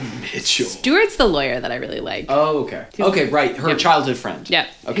Mitchell. Mitchell. Stewart's the lawyer that I really like. Oh, okay. Okay, right. Her childhood friend. Yeah.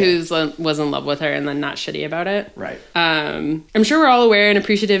 Okay. Who was in love with her and then not shitty about it. Right. I'm sure we're all aware and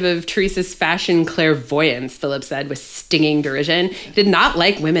appreciative of Teresa's fashion clairvoyance, Philip said with stinging derision. He did not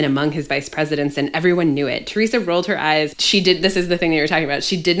like women among his vice presidents, and everyone knew it. Teresa rolled her eyes. This is the thing that you were talking about.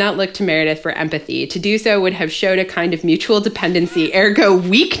 She did not look to Meredith for empathy. To do so would have showed a kind of mutual dependency, ergo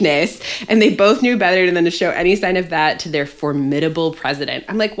weakness, and they both knew better than to show any sign of that to their formidable president.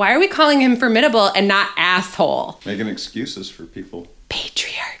 I'm like, why are we calling him formidable and not asshole? Making excuses for people.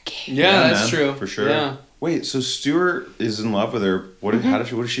 Patriarchy. Yeah, that's true. For sure. Yeah. Wait, so Stuart is in love with her. What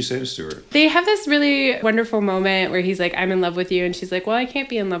does she say to Stuart? They have this really wonderful moment where he's like, I'm in love with you. And she's like, well, I can't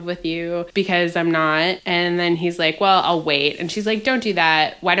be in love with you because I'm not. And then he's like, well, I'll wait. And she's like, don't do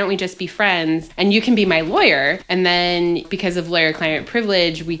that. Why don't we just be friends? And you can be my lawyer. And then because of lawyer-client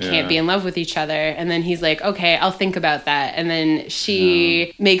privilege, we can't be in love with each other. And then he's like, okay, I'll think about that. And then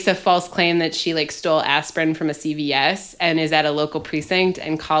she makes a false claim that she like stole aspirin from a CVS and is at a local precinct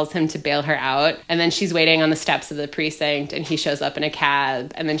and calls him to bail her out. And then she's waiting on the steps of the precinct and he shows up in a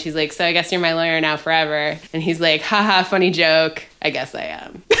cab. And then she's like, so I guess you're my lawyer now forever. And he's like, haha, funny joke. I guess I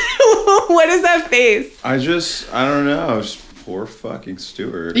am. What is that face? I don't know. Just poor fucking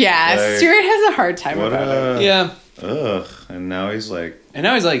Stuart. Yeah, like, Stuart has a hard time about it. Yeah. Ugh. And now he's like...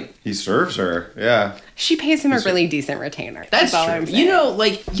 He serves her. Yeah. She pays him a really decent retainer. That's all I'm saying. You know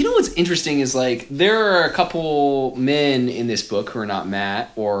what's interesting is, like, there are a couple men in this book who are not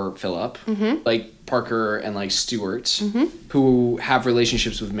Matt or Philip. Mm-hmm. Like, Parker and like Stuart, who have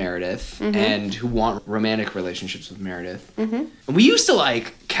relationships with Meredith and who want romantic relationships with Meredith. Mm-hmm. And we used to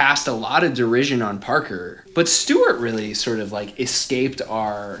like cast a lot of derision on Parker, but Stuart really sort of like escaped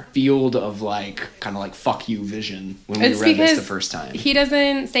our field of like kind of like fuck you vision when we read this the first time. He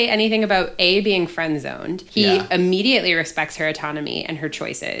doesn't say anything about being friend zoned. He immediately respects her autonomy and her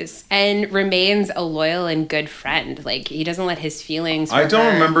choices and remains a loyal and good friend. Like he doesn't let his feelings. I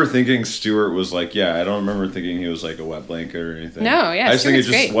don't remember thinking Stuart was like, I don't remember thinking he was like a wet blanket or anything. No, yeah, I just think it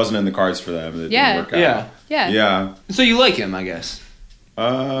just wasn't in the cards for them. It didn't work out. Yeah. So you like him, I guess.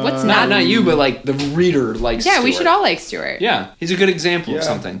 What's not you, but like the reader likes Stuart. Yeah, we should all like Stuart. Yeah, he's a good example of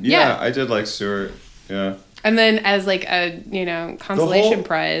something. Yeah, I did like Stuart. Yeah. And then as like a, consolation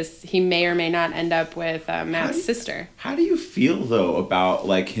prize, he may or may not end up with Matt's sister. How do you feel though about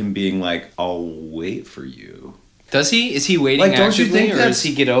like him being like, I'll wait for you? Does he? Is he waiting actively, or does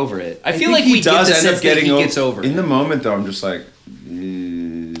he get over it? I feel like he does end up getting gets over it. In the moment, though, I'm just like...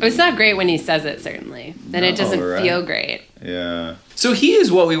 It's not great when he says it, certainly. Then it doesn't feel great. Yeah. So he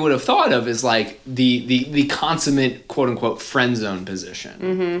is what we would have thought of as like the consummate quote unquote friend zone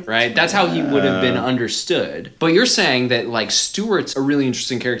position, right? That's how he would have been understood. But you're saying that like Stuart's a really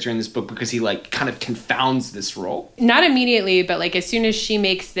interesting character in this book because he like kind of confounds this role. Not immediately, but like as soon as she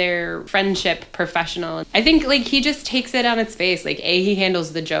makes their friendship professional, I think like he just takes it on its face. Like A, he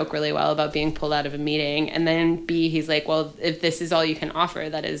handles the joke really well about being pulled out of a meeting, and then B, he's like, well, if this is all you can offer,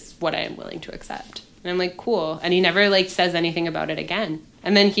 that is what I am willing to accept. And I'm like, cool. And he never, like, says anything about it again.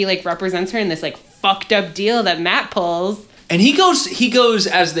 And then he, like, represents her in this, like, fucked up deal that Matt pulls. And he goes,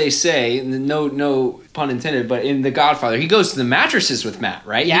 as they say, no pun intended, but in The Godfather, he goes to the mattresses with Matt,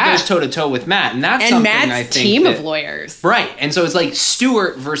 right? Yeah. He goes toe-to-toe with Matt, and that's something Matt's I think team of lawyers. Right, and so it's like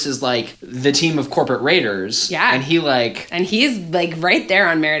Stuart versus, like, the team of corporate raiders. Yeah. And he, like... And he's, like, right there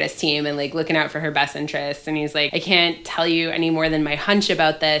on Meredith's team and, like, looking out for her best interests, and he's like, I can't tell you any more than my hunch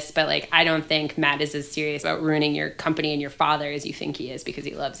about this, but, like, I don't think Matt is as serious about ruining your company and your father as you think he is because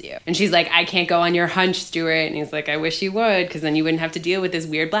he loves you. And she's like, I can't go on your hunch, Stuart. And he's like, I wish you would, because then you wouldn't have to deal with this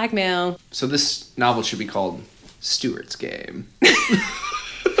weird blackmail. So this novel should be called Stuart's Game.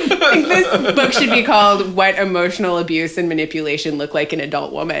 I think this book should be called What Emotional Abuse and Manipulation Look Like an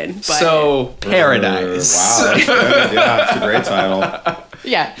Adult Woman. But so, Paradise. Wow, that's good. Yeah, it's a great title.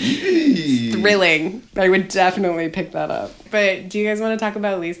 Yeah. Thrilling. I would definitely pick that up. But do you guys want to talk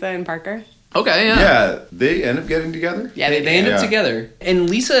about Lisa and Parker? Okay, yeah. Yeah, they end up getting together? Yeah, they end up together. And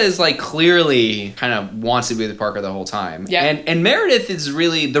Lisa is, like, clearly kind of wants to be with Parker the whole time. Yeah. And Meredith is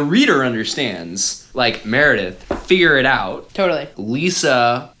really, the reader understands, like, Meredith, figure it out. Totally.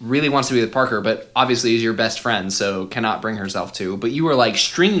 Lisa really wants to be with Parker, but obviously is your best friend, so cannot bring herself to. But you are, like,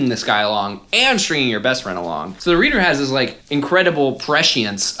 stringing this guy along and stringing your best friend along. So the reader has this, like, incredible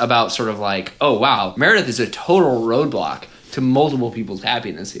prescience about sort of like, oh, wow, Meredith is a total roadblock to multiple people's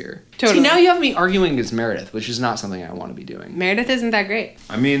happiness here. Totally. See, now you have me arguing against Meredith, which is not something I want to be doing. Meredith isn't that great.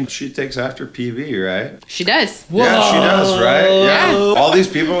 I mean, she takes after PV, right? She does. Whoa. Yeah, she does, right? Yeah. All these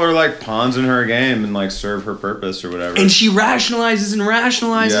people are like pawns in her game and like serve her purpose or whatever. And she rationalizes and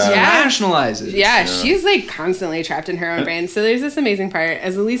rationalizes and rationalizes. Yeah, she's like constantly trapped in her own brain. So there's this amazing part.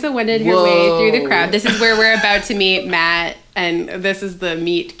 As Lisa wended her way through the crowd, this is where we're about to meet Matt. And this is the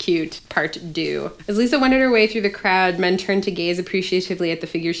meet cute part 2. As Lisa wended her way through the crowd, men turned to gaze appreciatively at the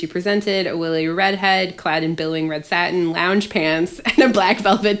figure she presented. presented a willowy redhead clad in billowing red satin, lounge pants, and a black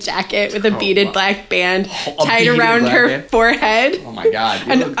velvet jacket with a beaded black band tied around her forehead. Oh my God.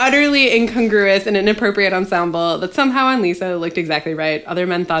 An utterly incongruous and inappropriate ensemble that somehow on Lisa looked exactly right. Other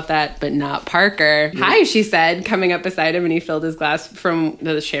men thought that, but not Parker. Hi, she said, coming up beside him, and he filled his glass from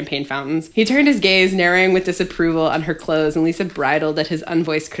the champagne fountains. He turned his gaze, narrowing with disapproval on her clothes, and Lisa bridled at his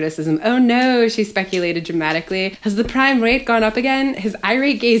unvoiced criticism. Oh no, she speculated dramatically. Has the prime rate gone up again? His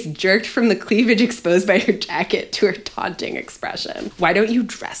irate gaze jerked from the cleavage exposed by her jacket to her taunting expression. Why don't you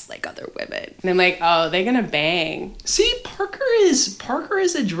dress like other women? And I'm like, oh, they're gonna bang. See, Parker is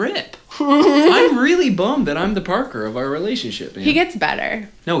a drip. I'm really bummed that I'm the Parker of our relationship. Man. He gets better.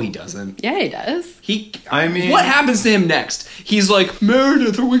 No, he doesn't. Yeah, he does. What happens to him next? He's like,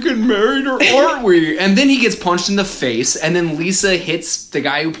 Meredith, are we getting married or aren't we? And then he gets punched in the face, and then Lisa hits the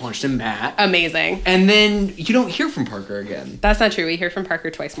guy who punched him, Matt. Amazing. And then you don't hear from Parker again. That's not true. We hear from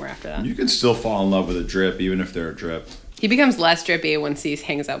Parker twice more after that. You can still fall in love with a drip, even if they're a drip. He becomes less drippy once he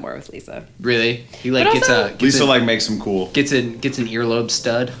hangs out more with Lisa. Really? He Lisa makes him cool. Gets an earlobe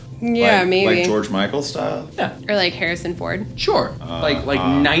stud. Yeah, maybe. Like George Michael style? Yeah. Or like Harrison Ford. Sure. Like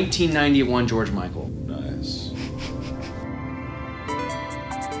 1991 George Michael. Nice.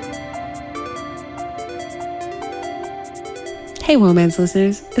 Hey, Womance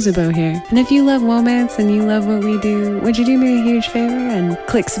listeners, Isabeau here. And if you love Womance and you love what we do, would you do me a huge favor and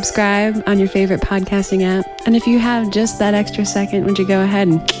click subscribe on your favorite podcasting app? And if you have just that extra second, would you go ahead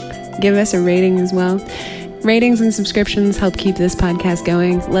and give us a rating as well? Ratings and subscriptions help keep this podcast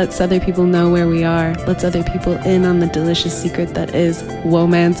going, lets other people know where we are, lets other people in on the delicious secret that is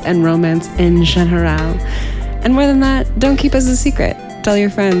Womance and romance in general. And more than that, don't keep us a secret. Tell your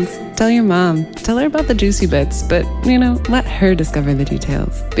friends, tell your mom, tell her about the juicy bits, but, let her discover the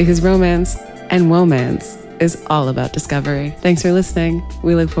details. Because romance and womance is all about discovery. Thanks for listening.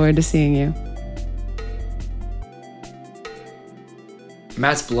 We look forward to seeing you.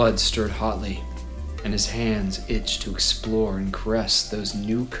 Matt's blood stirred hotly, and his hands itched to explore and caress those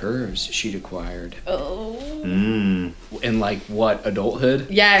new curves she'd acquired. Oh. In what, adulthood?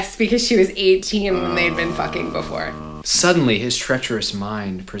 Yes, because she was 18 when they'd been fucking before. Suddenly, his treacherous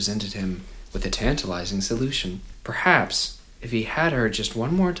mind presented him with a tantalizing solution. Perhaps, if he had her just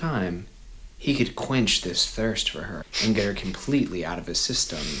one more time, he could quench this thirst for her and get her completely out of his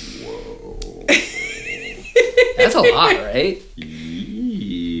system. Whoa. That's a lot, right?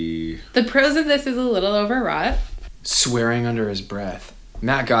 The prose of this is a little overwrought. Swearing under his breath,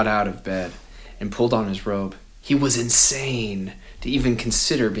 Matt got out of bed and pulled on his robe. He was insane to even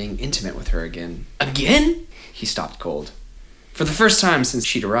consider being intimate with her again. Again? He stopped cold. For the first time since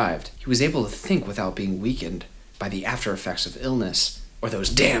she'd arrived, he was able to think without being weakened by the after effects of illness or those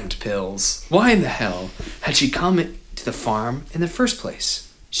damned pills. Why in the hell had she come to the farm in the first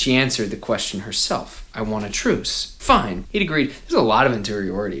place? She answered the question herself. I want a truce. Fine. He'd agreed. There's a lot of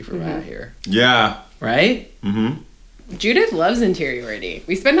interiority for Matt here. Yeah. Right? Mm-hmm. Judith loves interiority.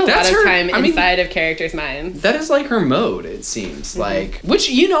 We spend a lot of time inside of characters' minds. That is her mode, it seems. Which,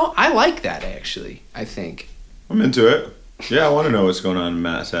 I like that, actually, I think. I'm into it. Yeah, I want to know what's going on in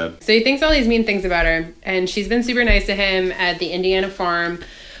Matt's head. So he thinks all these mean things about her, and she's been super nice to him at the Indiana farm,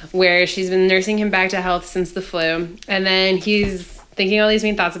 where she's been nursing him back to health since the flu. And then he's thinking all these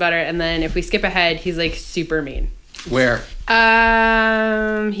mean thoughts about her, and then if we skip ahead, he's super mean. Where?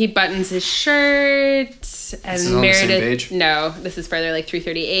 He buttons his shirt, and this is on Meredith. The same page? No, this is further,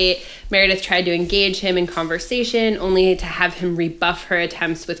 338. Meredith tried to engage him in conversation, only to have him rebuff her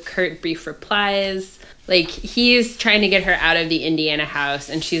attempts with curt, brief replies. He's trying to get her out of the Indiana house,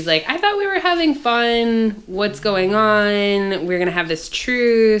 and she's like, I thought we were having fun. What's going on? We're gonna have this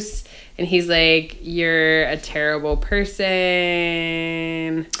truce. And he's like, you're a terrible person.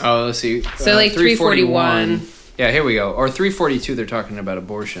 Oh, let's see. So 341. Yeah, here we go. Or 342, they're talking about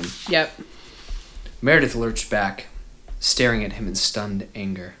abortion. Yep. Meredith lurched back, staring at him in stunned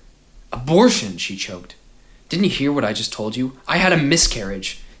anger. Abortion, she choked. Didn't you hear what I just told you? I had a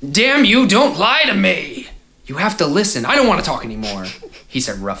miscarriage. Damn you, don't lie to me! You have to listen. I don't want to talk anymore, he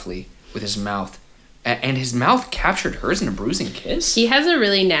said roughly, with his mouth. And his mouth captured hers in a bruising kiss? He has a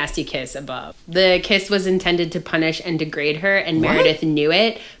really nasty kiss above. The kiss was intended to punish and degrade her, and Meredith knew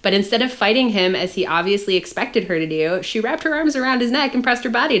it. But instead of fighting him, as he obviously expected her to do, she wrapped her arms around his neck and pressed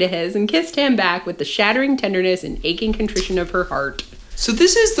her body to his and kissed him back with the shattering tenderness and aching contrition of her heart. So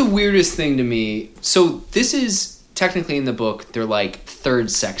this is the weirdest thing to me. So this is, technically in the book, their,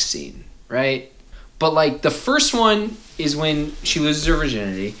 third sex scene, right? But, the first one is when she loses her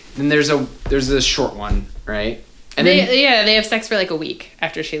virginity. Then there's a short one, right? And they have sex for like a week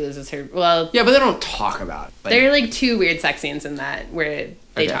after she loses her. Well, yeah, but they don't talk about it. There are like 2 weird sex scenes in that where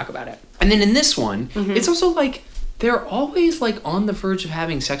they talk about it. And then in this one, it's also like they're always like on the verge of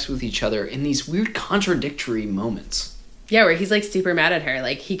having sex with each other in these weird contradictory moments. Yeah, where he's like super mad at her,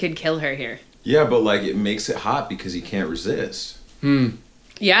 like he could kill her here. Yeah, but like it makes it hot because he can't resist.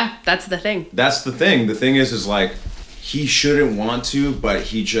 Yeah, that's the thing. That's the thing. The thing is like he shouldn't want to, but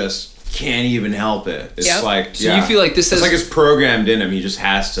he just can't even help it. It's like, so you feel like this it's like it's programmed in him. He just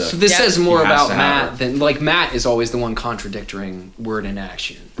has to. So this says more about Matt than like Matt is always the one contradicting word and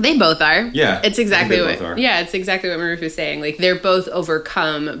action. They both are. Yeah, it's exactly what. Yeah, it's exactly what Maruf was saying. Like they're both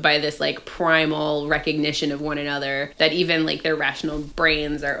overcome by this like primal recognition of one another that even like their rational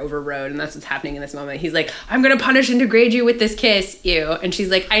brains are overrode, and that's what's happening in this moment. He's like, "I'm gonna punish and degrade you with this kiss, you," and she's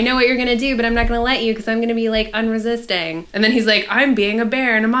like, "I know what you're gonna do, but I'm not gonna let you because I'm gonna be like unresisting." And then he's like, "I'm being a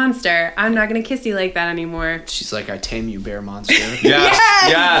bear and a monster. I'm not gonna kiss you like that anymore." She's like, "I tame you, bear monster."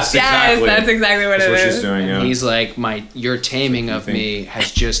 yes, exactly. That's exactly what that's it is. She's doing. And he's like, your taming of me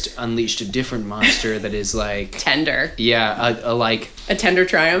has just unleashed a different monster that is like tender. Yeah, a tender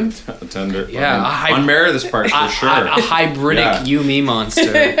triumph. A tender. Yeah, on Meredith's part for sure. A hybridic you-me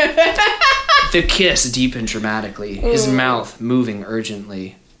monster. The kiss deepened dramatically, his mouth moving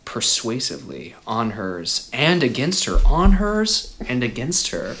urgently, persuasively on hers and against her, on hers and against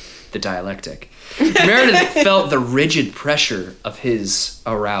her. The dialectic. Meredith felt the rigid pressure of his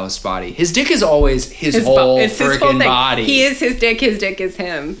aroused body. His dick is always his whole freaking body. He is his dick is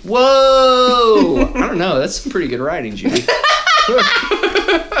him. Whoa! I don't know. That's some pretty good writing, Judy.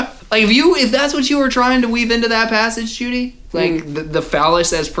 Like if that's what you were trying to weave into that passage, Judy, like the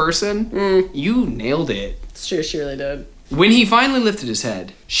phallus as person, you nailed it. Sure, surely did. When he finally lifted his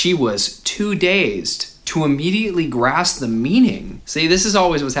head, she was too dazed to immediately grasp the meaning. See, this is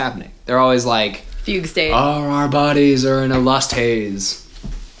always what's happening. They're always like, fugue state. Our bodies are in a lust haze.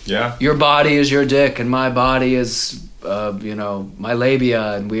 Yeah. Your body is your dick, and my body is, my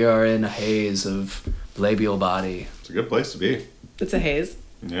labia, and we are in a haze of labial body. It's a good place to be. It's a haze.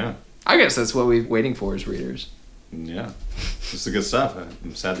 Yeah. I guess that's what we're waiting for as readers. Yeah. This is good stuff.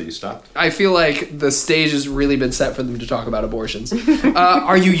 I'm sad that you stopped. I feel like the stage has really been set for them to talk about abortions.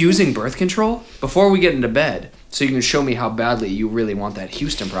 Are you using birth control? Before we get into bed, so you can show me how badly you really want that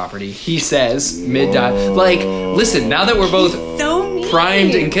Houston property, he says, mid-dive. Like, listen, now that we're both so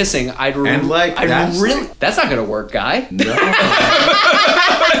primed and kissing, that's not going to work, guy. No.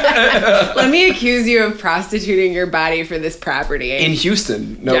 Let me accuse you of prostituting your body for this property. In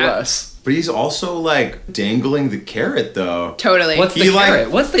Houston, no less. But he's also like dangling the carrot, though. Totally. What's the carrot?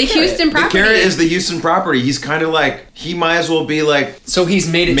 What's the carrot? Houston property? The carrot is the Houston property. He's kind of like, he might as well be like. So he's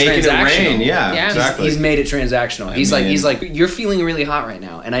made it transactional. It rain. Yeah, exactly. He's made it transactional. He's like, you're feeling really hot right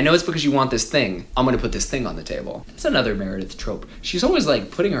now, and I know it's because you want this thing. I'm going to put this thing on the table. It's another Meredith trope. She's always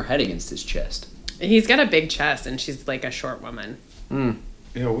like putting her head against his chest. He's got a big chest, and she's like a short woman.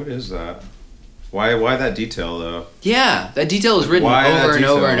 Yeah, what is that? Why that detail, though? Yeah, that detail is written over and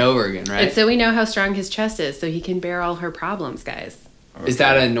over and over again, right? It's so we know how strong his chest is, so he can bear all her problems, guys. Okay. Is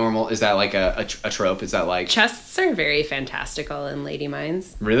that like a trope? Is that like... Chests are very fantastical in lady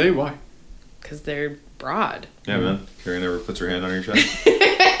minds. Really? Why? Because they're broad. Yeah, man. Carrie never puts her hand on your chest.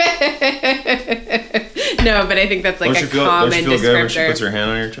 No, but I think that's like common descriptor. Don't you feel good when she puts her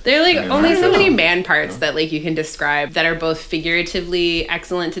hand on your chest? There are like only so many man parts that like you can describe that are both figuratively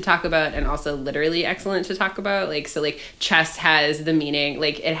excellent to talk about and also literally excellent to talk about. Like, so like chest has the meaning,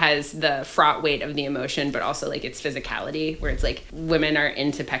 like it has the fraught weight of the emotion, but also like its physicality, where it's like women are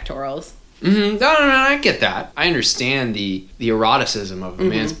into pectorals. Mm-hmm. No, I get that. I understand the eroticism of a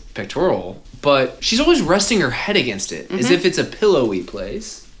man's pectoral, but she's always resting her head against it as if it's a pillowy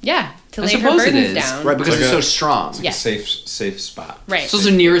place. Yeah, to lay her burdens down. Right, because it's so strong. It's like a safe spot. Right. It's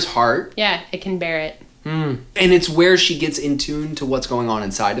also near his heart. Yeah, it can bear it. And it's where she gets in tune to what's going on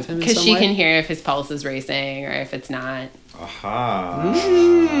inside of him. Because she can hear if his pulse is racing or if it's not. Aha.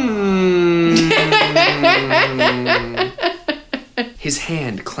 His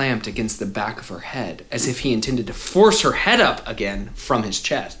hand clamped against the back of her head, as if he intended to force her head up again from his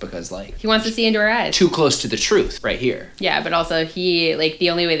chest, because, like... He wants to see into her eyes. Too close to the truth, right here. Yeah, but also he, like, the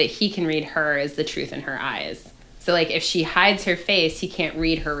only way that he can read her is the truth in her eyes. So, like, if she hides her face, he can't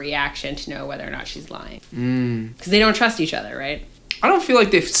read her reaction to know whether or not she's lying. Because they don't trust each other, right? I don't feel like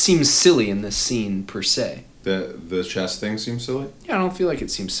they seem silly in this scene, per se. The chest thing seems silly? Yeah, I don't feel like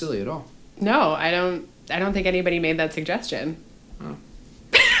it seems silly at all. No, I don't think anybody made that suggestion. Oh.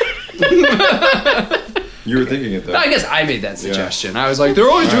 You were thinking it, though. No, I guess I made that suggestion. Yeah. I was like, they're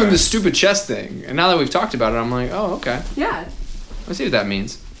always doing this stupid chest thing. And now that we've talked about it, I'm like, oh, okay. Yeah. I see what that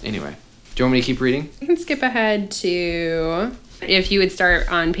means. Anyway. Do you want me to keep reading? You can skip ahead to... If you would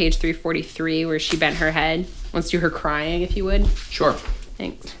start on page 343 where she bent her head. Let's do her crying, if you would. Sure.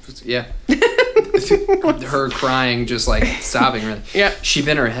 Thanks. Yeah. Her crying, just like sobbing. Really. Yeah. She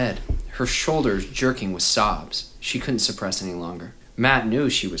bent her head, her shoulders jerking with sobs. She couldn't suppress any longer. Matt knew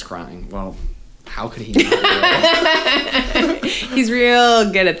she was crying. Well, how could he not? He's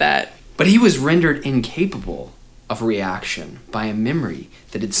real good at that. But he was rendered incapable of reaction by a memory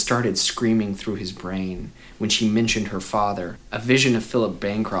that had started screaming through his brain when she mentioned her father, a vision of Philip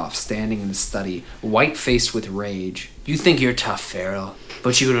Bancroft standing in the study, white-faced with rage. You think you're tough, Farrell,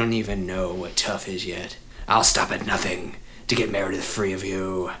 but you don't even know what tough is yet. I'll stop at nothing to get Meredith free of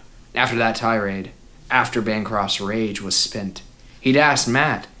you. After that tirade, after Bancroft's rage was spent, he'd asked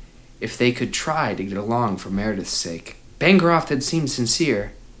Matt if they could try to get along for Meredith's sake. Bancroft had seemed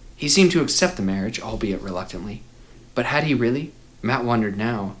sincere. He seemed to accept the marriage, albeit reluctantly. But had he really? Matt wondered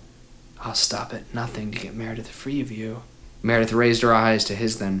now. I'll stop at nothing to get Meredith free of you. Meredith raised her eyes to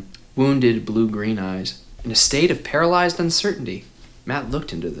his then, wounded blue-green eyes. In a state of paralyzed uncertainty, Matt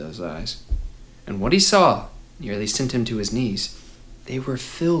looked into those eyes. And what he saw nearly sent him to his knees. They were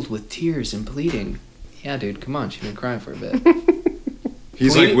filled with tears and pleading. Yeah, dude, come on, she's been crying for a bit.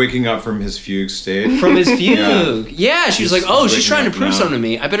 He's like waking up from his fugue state. From his fugue. Yeah, she was like, oh, she's trying to prove something to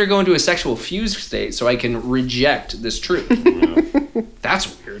me. I better go into a sexual fugue state so I can reject this truth. Yeah.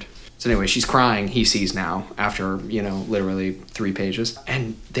 That's weird. So anyway, she's crying, he sees now, after, literally 3 pages.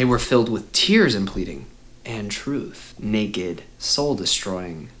 And they were filled with tears and pleading. And truth. Naked,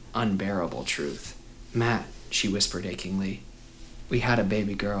 soul-destroying, unbearable truth. Matt, she whispered achingly, we had a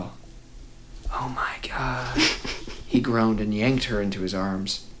baby girl. Oh my God. He groaned and yanked her into his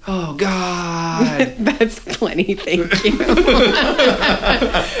arms. Oh, God. That's plenty, thank you. But,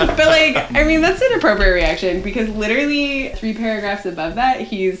 that's an appropriate reaction because literally 3 paragraphs above that,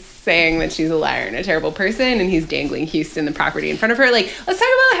 he's saying that she's a liar and a terrible person, and he's dangling Houston, the property, in front of her. Let's talk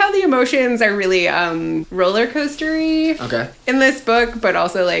about how the emotions are really roller coastery in this book, but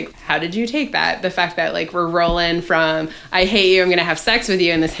also, how did you take that? The fact that, we're rolling from, I hate you, I'm going to have sex with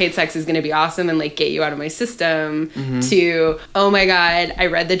you, and this hate sex is going to be awesome and, get you out of my system, to, oh my God, I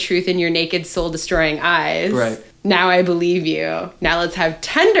read the truth in your naked, soul-destroying eyes. Right. Now I believe you. Now let's have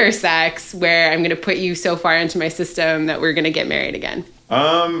tender sex where I'm going to put you so far into my system that we're going to get married again.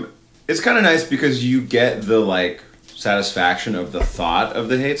 It's kind of nice because you get the, satisfaction of the thought of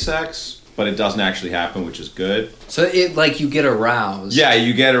the hate sex, but it doesn't actually happen, which is good. So you get aroused. Yeah,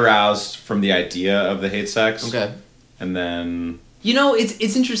 you get aroused from the idea of the hate sex. Okay. And then...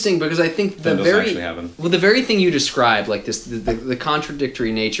 it's interesting because I think the very thing you described, the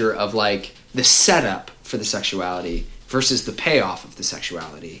contradictory nature of, the setup for the sexuality versus the payoff of the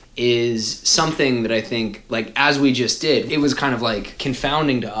sexuality is something that I think, as we just did, it was kind of,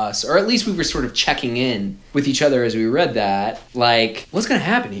 confounding to us, or at least we were sort of checking in with each other as we read that, what's going to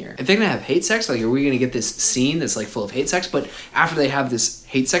happen here? If they're going to have hate sex, are we going to get this scene that's, full of hate sex, but after they have this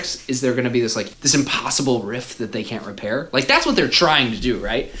hate sex, is there going to be this, this impossible rift that they can't repair? That's what they're trying to do,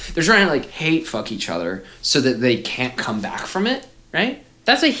 right? They're trying to, hate fuck each other so that they can't come back from it, right?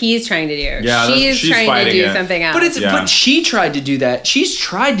 That's what he's trying to do. Yeah, she's trying to do something else. But she tried to do that. She's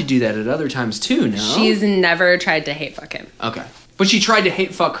tried to do that at other times too, no? She's never tried to hate fuck him. Okay. But she tried to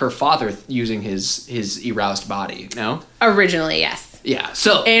hate fuck her father using his aroused body, no? Originally, yes. Yeah,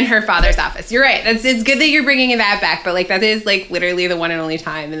 so... In her father's office. You're right. It's good that you're bringing that back, but, that is, literally the one and only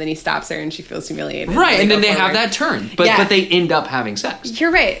time, and then he stops her, and she feels humiliated. Right, and then they have that turn. But they end up having sex.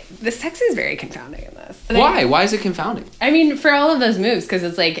 You're right. The sex is very confounding in this. Why? Why is it confounding? For all of those moves, because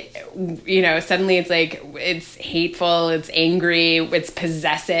it's, suddenly it's, it's hateful, it's angry, it's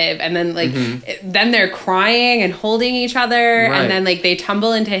possessive, and then, then they're crying and holding each other, right. And then, they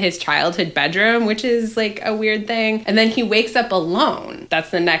tumble into his childhood bedroom, which is, a weird thing, and then he wakes up alone.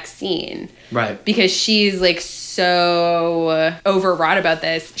 That's the next scene. Right. Because she's so overwrought about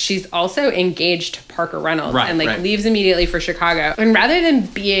this. She's also engaged to Parker Reynolds and leaves immediately for Chicago. And rather than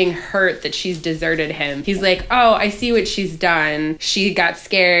being hurt that she's deserted him, he's oh, I see what she's done. She got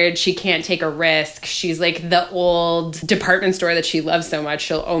scared. She can't take a risk. She's the old department store that she loves so much.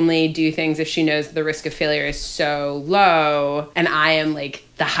 She'll only do things if she knows the risk of failure is so low. And I am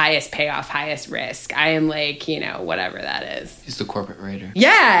the highest payoff, highest risk. I am whatever that is. He's the corporate raider.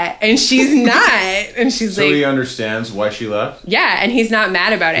 Yeah, and she's not. And she's so he understands why she left? Yeah, and he's not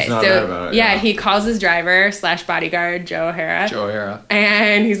mad about it. He's not mad about it. Yeah, he calls his driver / bodyguard, Joe O'Hara.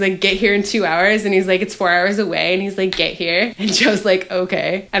 And he's get here in 2 hours. And he's it's 4 hours away. And he's get here. And Joe's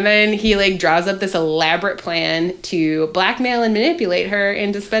okay. And then he draws up this elaborate plan to blackmail and manipulate her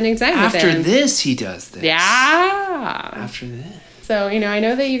into spending time with him. After this, he does this. Yeah. After this. So, I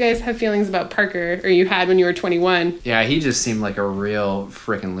know that you guys have feelings about Parker, or you had when you were 21. Yeah, he just seemed like a real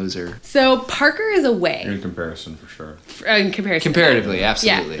freaking loser. So Parker is away. In comparison, for sure. Comparatively,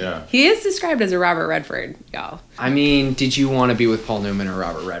 absolutely. Yeah. He is described as a Robert Redford, y'all. I mean, did you want to be with Paul Newman or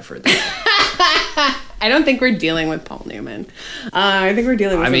Robert Redford? I don't think we're dealing with Paul Newman. I think we're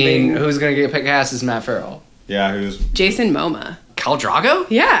dealing with something... who's going to get cast as Matt Farrell? Yeah, who's... Jason Momoa. Khal Drogo?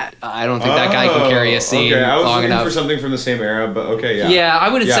 Yeah. I don't think that guy can carry a scene I was long looking enough. for something from the same era, but okay, yeah. Yeah, I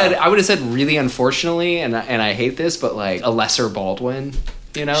would have said really unfortunately, and I hate this, but like a lesser Baldwin.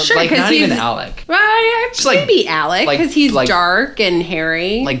 Sure, like not even Alec. Well, yeah, just maybe Alec, because he's dark and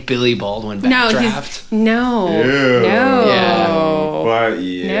hairy. Like Billy Baldwin backdraft. No. But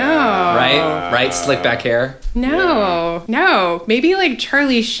yeah. Right? Slick back hair. No. Maybe like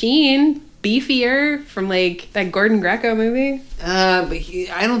Charlie Sheen, beefier from like that Gordon Greco movie. But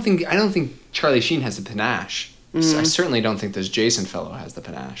I don't think Charlie Sheen has the panache. I certainly don't think this Jason fellow has the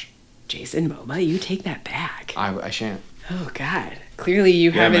panache. Jason Momoa, you take that back. I shan't. Oh God! Clearly,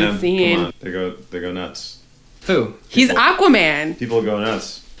 you haven't seen. Come on. They go nuts. Who? He's Aquaman. People go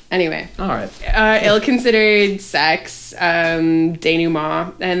nuts. Anyway. All right. Ill-considered sex,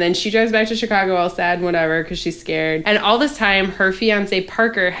 denouement, and then she drives back to Chicago all sad and whatever because she's scared. And all this time, her fiance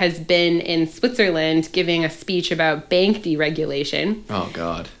Parker has been in Switzerland giving a speech about bank deregulation. Oh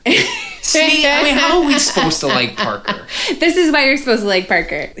God. See, how are we supposed to like Parker? This is why you're supposed to like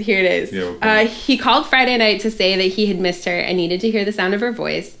Parker. Here it is. Yeah, okay. He called Friday night to say that he had missed her and needed to hear the sound of her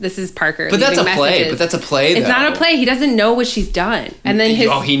voice. This is Parker. But that's a play. Though. It's not a play. He doesn't know what she's done. And then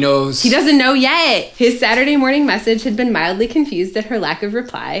he knows. He doesn't know yet. His Saturday morning message had been mildly confused at her lack of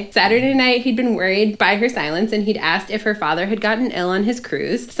reply. Saturday night, he'd been worried by her silence, and he'd asked if her father had gotten ill on his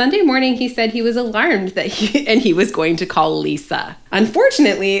cruise. Sunday morning, he said he was alarmed that he was going to call Lisa.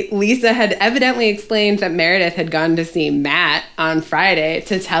 Unfortunately, Lisa had evidently explained that Meredith had gone to see Matt on Friday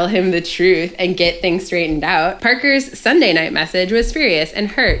to tell him the truth and get things straightened out. Parker's Sunday night message was furious and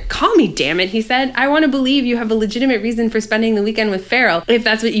hurt. "Call me, damn it," he said. "I want to believe you have a legitimate reason for spending the weekend with Farrell, if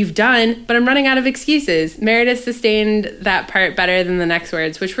that's what you've done, but I'm running out of excuses." Meredith sustained that part better than the next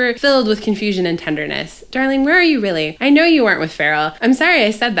words, which were filled with confusion and tenderness. "Darling, where are you really? I know you weren't with Farrell. I'm sorry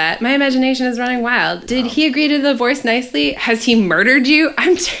I said that. My imagination is running wild. Did he agree to the divorce nicely? Has he murdered you?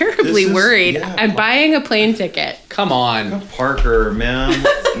 I'm terribly worried. I'm buying a plane ticket." Come on. Parker, man.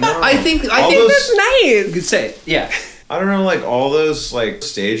 No. I think that's nice. You could say it. Yeah. I don't know, like all those like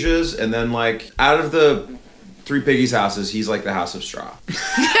stages, and then like out of the Three Piggies houses, he's like the House of Straw.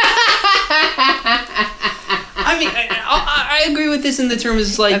 I mean, I agree with this in the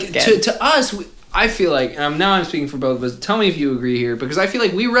terms like to us. I feel like, and now I'm speaking for both of us, tell me if you agree here, because I feel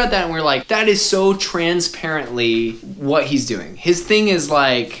like we read that and we're like, that is so transparently what he's doing. His thing is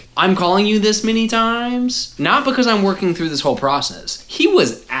like, I'm calling you this many times, not because I'm working through this whole process. He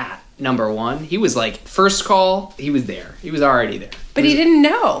was at number one. He was like, first call, he was there. He was already there. But he didn't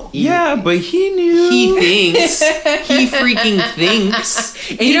know. But he knew. He thinks. He freaking thinks.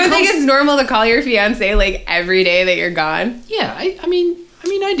 And you don't think it's normal to call your fiance like every day that you're gone? Yeah, I mean,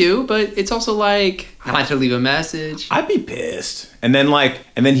 I do, but it's also like, I want to leave a message. I'd be pissed. And then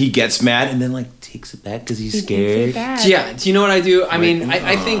he gets mad and then takes it back because he's scared. Yeah, do you know what I do? I mean,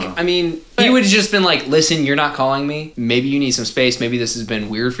 I think he would have just been like, listen, you're not calling me. Maybe you need some space. Maybe this has been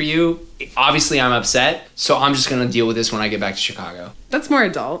weird for you. Obviously, I'm upset, so I'm just going to deal with this when I get back to Chicago. That's more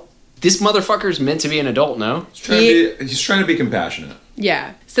adult. This motherfucker's meant to be an adult, no? He's trying to be compassionate.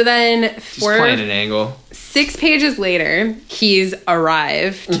 Yeah. So then he's playing an angle. 6 pages later, he's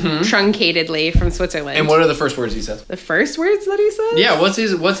arrived truncatedly from Switzerland. And what are the first words he says? The first words that he says? Yeah, what's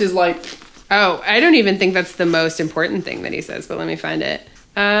his like... Oh, I don't even think that's the most important thing that he says, but let me find it.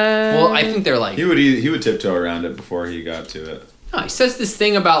 Well, I think they're like... He would tiptoe around it before he got to it. No, he says this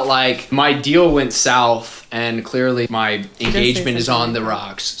thing about like, my deal went south and clearly my engagement is on the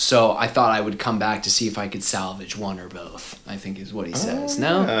rocks. So I thought I would come back to see if I could salvage one or both, I think is what he says.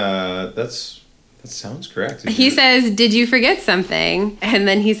 No? That sounds correct. He says, "Did you forget something?" And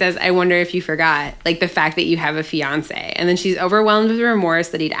then he says, "I wonder if you forgot, like the fact that you have a fiance." And then she's overwhelmed with remorse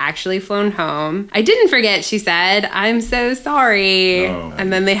that he'd actually flown home. "I didn't forget," she said. "I'm so sorry." Oh.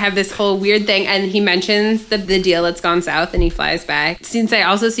 And then they have this whole weird thing. And he mentions the deal that's gone south and he flies back. "Since I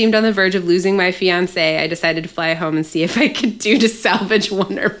also seemed on the verge of losing my fiance, I decided to fly home and see if I could do to salvage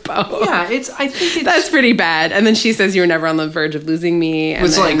one or both." Yeah, I think that's pretty bad. And then she says, "You were never on the verge of losing me." And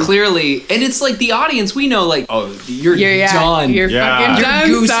it's like clearly, and it's like the audience, we know, like, oh, you're done. You're fucking done,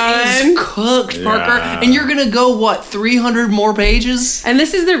 Your goose son. is cooked, Parker. And you're gonna go, what, 300 more pages? And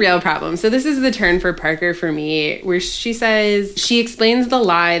this is the real problem. So this is the turn for Parker for me, where she says, she explains the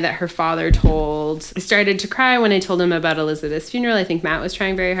lie that her father told. I started to cry when I told him about Elizabeth's funeral. I think Matt was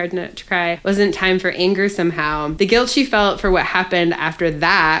trying very hard not to cry. Wasn't time for anger somehow. The guilt she felt for what happened after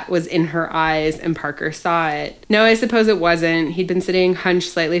that was in her eyes, and Parker saw it. No, I suppose it wasn't. He'd been sitting hunched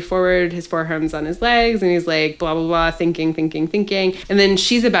slightly forward, his forearms on his legs, and he's like, blah, blah, blah, thinking. And then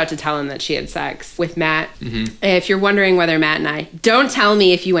she's about to tell him that she had sex with Matt. Mm-hmm. If you're wondering whether Matt and I, don't tell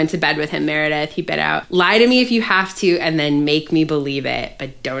me if you went to bed with him, Meredith, he bit out. Lie to me if you have to, and then make me believe it,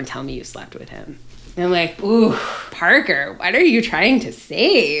 but don't tell me you slept with him. And I'm like, ooh, Parker, what are you trying to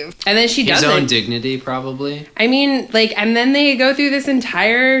save? And then she doesn't. His own dignity, probably. I mean, like, and then they go through this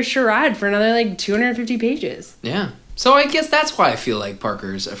entire charade for another, like, 250 pages. Yeah. So I guess that's why I feel like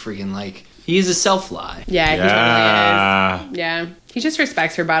Parker's a freaking, like, he's a self-lie. Yeah, he totally is. Yeah. He just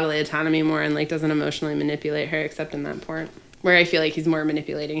respects her bodily autonomy more and, like, doesn't emotionally manipulate her, except in that part, where I feel like he's more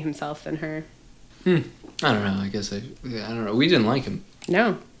manipulating himself than her. I don't know. I guess I don't know. We didn't like him.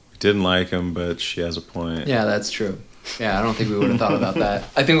 No. Didn't like him, but she has a point. Yeah, that's true. Yeah, I don't think we would have thought about that.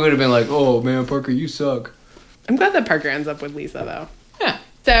 I think we would have been like, oh, man, Parker, you suck. I'm glad that Parker ends up with Lisa, though. Yeah.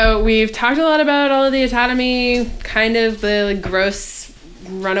 So we've talked a lot about all of the autonomy, kind of the like, gross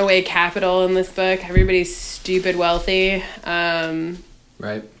runaway capital in this book. Everybody's stupid wealthy.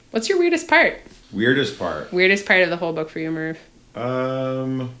 Right. What's your weirdest part? Weirdest part? Weirdest part of the whole book for you, Merv?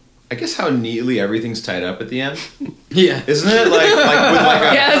 I guess how neatly everything's tied up at the end. Yeah. Isn't it? Like with like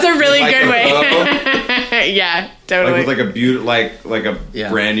a... Yeah, that's a really good way. Yeah, totally. Like with like a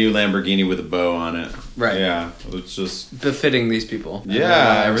brand new Lamborghini with a bow on it. Right. Yeah. It's just... befitting these people.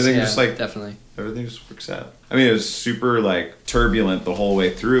 Yeah, everything just like... Definitely. Everything just works out. I mean, it was super like turbulent the whole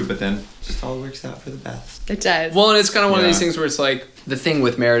way through, but then just all works out for the best. It does. Well, and it's kind of one of these things where it's like, the thing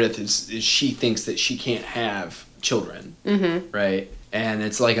with Meredith is she thinks that she can't have children. Mm-hmm. Right? And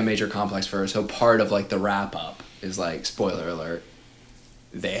it's like a major complex for her. So part of like the wrap up is like, spoiler alert,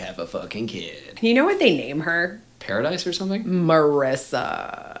 they have a fucking kid. You know what they name her? Paradise or something?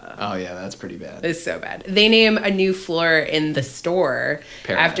 Marissa. Oh yeah, that's pretty bad. It's so bad. They name a new floor in the store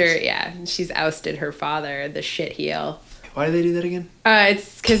Paradise. after, she's ousted her father, the shitheel. Why do they do that again?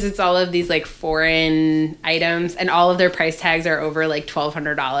 It's because it's all of these like foreign items, and all of their price tags are over like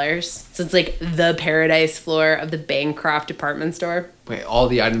 $1,200. So it's like the Paradise floor of the Bancroft department store. Wait, all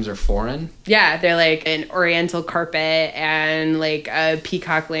the items are foreign? Yeah, they're like an oriental carpet and like a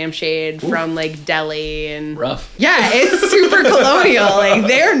peacock lampshade from like Delhi and rough. Yeah, it's super colonial. Like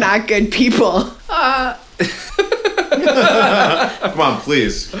they're not good people. Come on,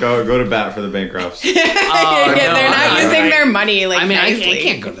 please go to bat for the Bancrofts. They're not using their money like. I mean, I nicely.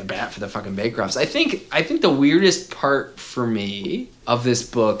 can't go to the bat for the fucking Bancrofts. I think the weirdest part for me of this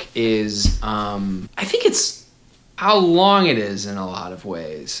book is I think it's how long it is in a lot of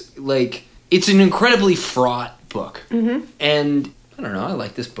ways. Like, it's an incredibly fraught book, and I don't know. I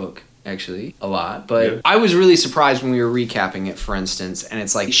like this book actually a lot, but I was really surprised when we were recapping it, for instance, and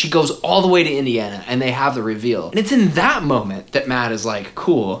it's like she goes all the way to Indiana and they have the reveal, and it's in that moment that Matt is like,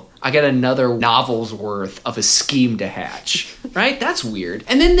 cool, I got another novel's worth of a scheme to hatch. Right? That's weird.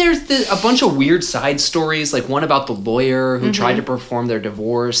 And then there's a bunch of weird side stories, like one about the lawyer who tried to perform their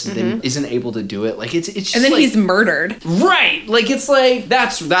divorce and then isn't able to do it. Like it's just and then like, he's murdered. Right. Like it's like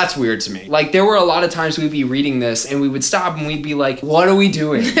that's weird to me. Like there were a lot of times we'd be reading this and we would stop and we'd be like, what are we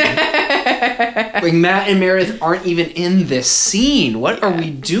doing? Like Matt and Meredith aren't even in this scene. What are we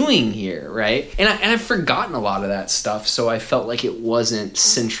doing here? Right? And I've forgotten a lot of that stuff, so I felt like it wasn't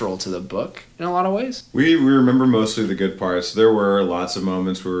central to the book in a lot of ways. We remember mostly the good parts. There were lots of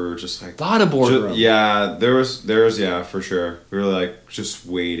moments where we were just like... A lot of boardroom. Yeah, there was, yeah, for sure. We were like just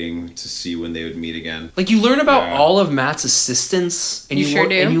waiting to see when they would meet again. Like you learn about all of Matt's assistants. And you sure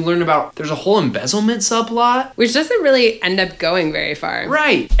do. And you learn about, there's a whole embezzlement subplot. Which doesn't really end up going very far.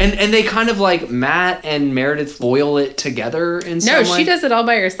 Right. And they kind of like, Matt and Meredith foil it together in some way. No, she does it all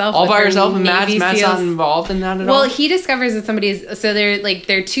by herself. All by herself, and Matt's not involved in that at all? Well, he discovers that somebody's... So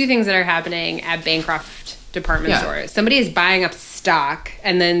there are two things that are happening at Bancroft department store. Somebody is buying up stock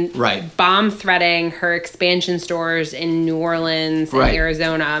and then bomb threatening her expansion stores in New Orleans and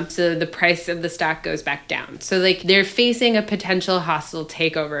Arizona, so the price of the stock goes back down. So like they're facing a potential hostile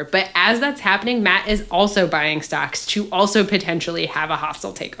takeover, but as that's happening, Matt is also buying stocks to also potentially have a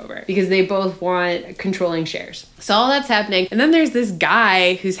hostile takeover because they both want controlling shares. So all that's happening, and then there's this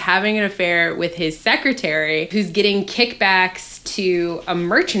guy who's having an affair with his secretary who's getting kickbacks to a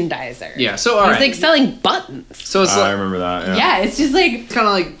merchandiser. Yeah, so he's like selling buttons. So it's like, I remember that. Yeah, it's just like kind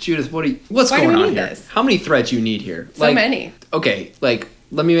of like, Judith, what's going on here? This? How many threads you need here? So many. Okay, like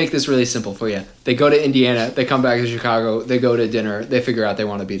Let me make this really simple for you. They go to Indiana, they come back to Chicago, they go to dinner, they figure out they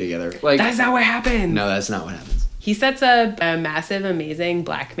want to be together. Like, that's not what happens. No, that's not what happens. He sets up a massive, amazing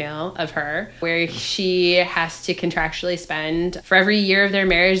blackmail of her where she has to contractually spend, for every year of their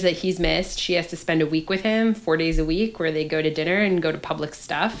marriage that he's missed, she has to spend a week with him, 4 days a week, where they go to dinner and go to public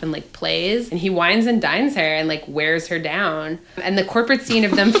stuff and like plays. And he wines and dines her and like wears her down. And the corporate scene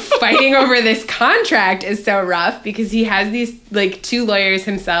of them fighting over this contract is so rough because he has these like 2 lawyers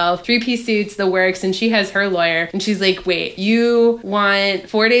himself, 3-piece suits, the works, and she has her lawyer. And she's like, wait, you want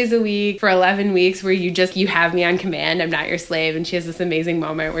 4 days a week for 11 weeks where you have me on command, I'm not your slave. And she has this amazing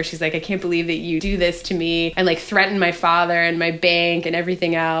moment where she's like, I can't believe that you do this to me and like threaten my father and my bank and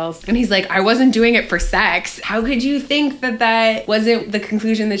everything else. And he's like, I wasn't doing it for sex. How could you think that wasn't the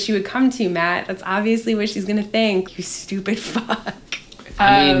conclusion that she would come to, Matt? That's obviously what she's gonna think. You stupid fuck.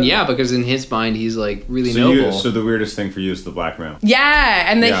 I mean, yeah, because in his mind, he's like really noble. So the weirdest thing for you is the blackmail.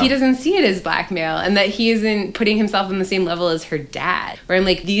 Yeah, and that he doesn't see it as blackmail, and that he isn't putting himself on the same level as her dad. Where I'm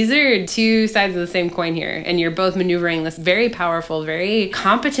like, these are 2 sides of the same coin here, and you're both maneuvering this very powerful, very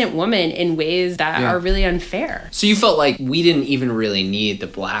competent woman in ways that are really unfair. So you felt like we didn't even really need the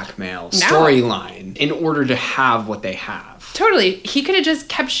blackmail storyline in order to have what they have. Totally. He could have just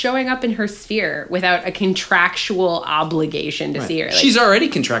kept showing up in her sphere without a contractual obligation to see her. Like, she's already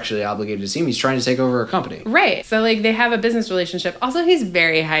contractually obligated to see him. He's trying to take over her company. Right. So, like, they have a business relationship. Also, he's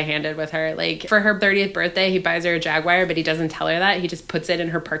very high-handed with her. Like, for her 30th birthday, he buys her a Jaguar, but he doesn't tell her that. He just puts it in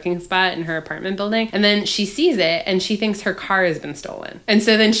her parking spot in her apartment building. And then she sees it, and she thinks her car has been stolen. And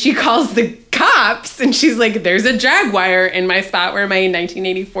so then she calls the cops, and she's like, there's a Jaguar in my spot where my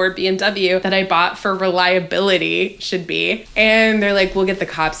 1984 BMW that I bought for reliability should be. And they're like, we'll get the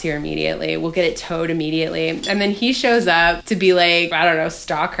cops here immediately. We'll get it towed immediately. And then he shows up to be like, I don't know,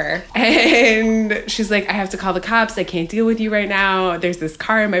 stalk her. And she's like, I have to call the cops. I can't deal with you right now. There's this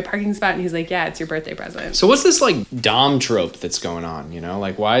car in my parking spot. And he's like, yeah, it's your birthday present. So what's this like dom trope that's going on, you know?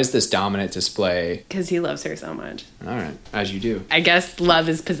 Like, why is this dominant display? Because he loves her so much. All right, as you do. I guess love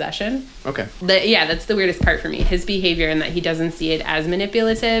is possession. Okay. That's the weirdest part for me. His behavior, and that he doesn't see it as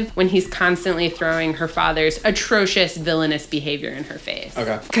manipulative when he's constantly throwing her father's atrocious, villainous behavior in her face.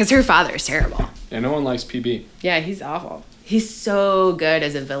 Okay. Because her father's terrible. Yeah, no one likes PB. Yeah, he's awful. He's so good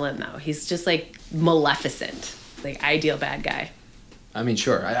as a villain, though. He's just like Maleficent, like ideal bad guy. I mean,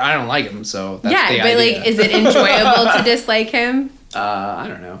 sure. I don't like him, so that's the idea. Like, is it enjoyable to dislike him? I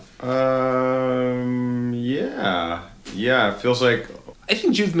don't know. Yeah. Yeah, it feels like... I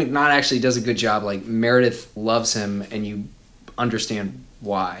think Judith McNaught actually does a good job. Like, Meredith loves him, and you understand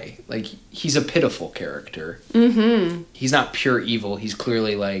why. Like, he's a pitiful character. Mm-hmm. He's not pure evil. He's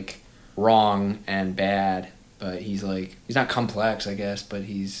clearly, like, wrong and bad, but he's not complex, I guess, but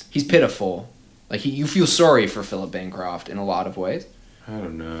he's pitiful. Like, you feel sorry for Philip Bancroft in a lot of ways. I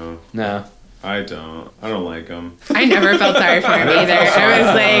don't know. No. I don't like him. I never felt sorry for him either. I was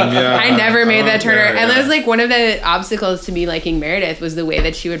like, I never made that turn. And that was like one of the obstacles to me liking Meredith was the way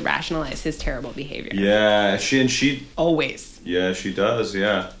that she would rationalize his terrible behavior. Yeah, she always. Yeah, she does,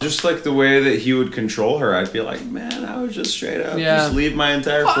 yeah. Just like the way that he would control her, I'd be like, man, I would just straight up just leave my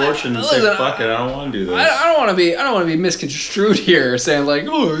entire fortune and say, fuck it, I don't want to do this. I don't want to be misconstrued here, saying like,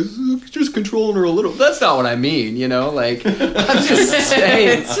 oh, just controlling her a little. That's not what I mean, you know? Like, I'm just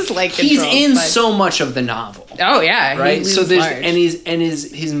saying. It's just like he's in so much of the novel. Oh yeah, right. So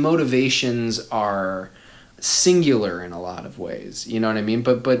there's his motivations are singular in a lot of ways, you know what I mean?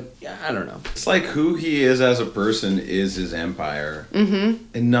 But I don't know. It's like who he is as a person is his empire,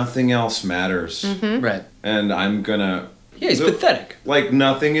 and nothing else matters. Right. And I'm gonna. Yeah, he's pathetic. Like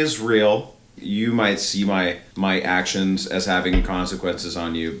nothing is real. You might see my actions as having consequences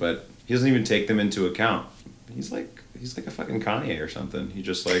on you, but he doesn't even take them into account. He's like a fucking Kanye or something. He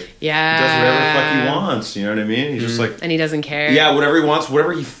just like he does whatever the fuck he wants. You know what I mean? He's just like, and he doesn't care. Yeah, whatever he wants,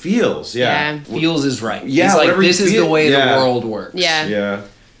 whatever he feels. Yeah, feels is right. Yeah, he's like, this is the way the world works. Yeah.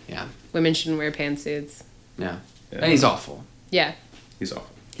 Yeah. Women shouldn't wear pantsuits. Yeah. And he's awful. Yeah. He's awful.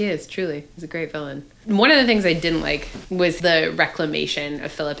 He is, truly. He's a great villain. One of the things I didn't like was the reclamation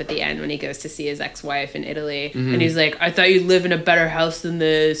of Philip at the end when he goes to see his ex-wife in Italy. And he's like, I thought you'd live in a better house than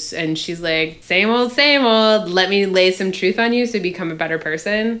this. And she's like, same old, let me lay some truth on you so you become a better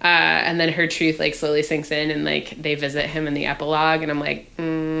person. And then her truth like slowly sinks in and like they visit him in the epilogue. And I'm like,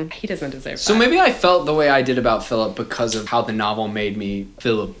 he doesn't deserve that. So maybe I felt the way I did about Philip because of how the novel made me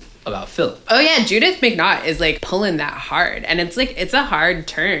feel about Philip. Oh yeah, Judith McNaught is like pulling that hard, and it's a hard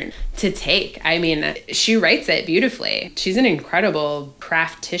turn to take. I mean, she writes it beautifully. She's an incredible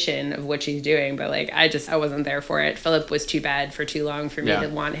craftician of what she's doing, but like I wasn't there for it. Philip was too bad for too long for me to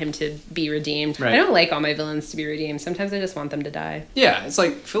want him to be redeemed. Right. I don't like all my villains to be redeemed. Sometimes I just want them to die. Yeah, it's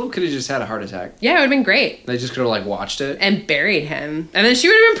like Philip could have just had a heart attack. Yeah, it would have been great. They just could have like watched it and buried him, and then she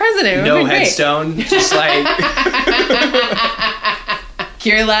would have been president. No headstone, just like.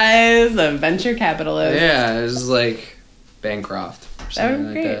 Here lies a venture capitalist. Yeah, it was like Bancroft. That would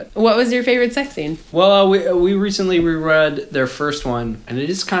be great. That. What was your favorite sex scene? Well, we recently reread their first one, and it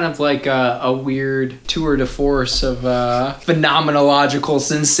is kind of like a weird tour de force of phenomenological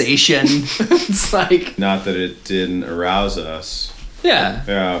sensation. It's like... Not that it didn't arouse us. Yeah.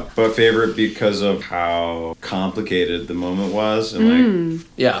 Yeah, but favorite because of how complicated the moment was, and like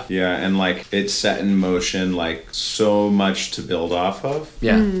yeah, and like it set in motion like so much to build off of.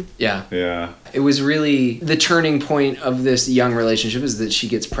 Yeah. Yeah. It was really the turning point of this young relationship is that she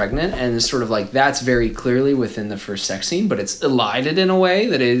gets pregnant, and it's sort of like that's very clearly within the first sex scene, but it's elided in a way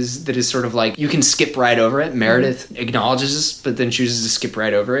that is sort of like you can skip right over it. Meredith acknowledges this, but then chooses to skip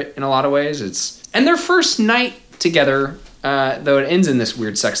right over it in a lot of ways. And their first night together. Though it ends in this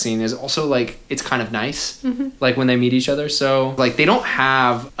weird sex scene, is also like it's kind of nice, like when they meet each other. So like they don't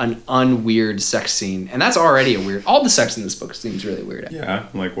have an unweird sex scene, and that's already a weird. All the sex in this book seems really weird. Yeah,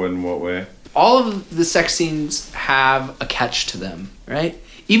 like what in what way? All of the sex scenes have a catch to them, right?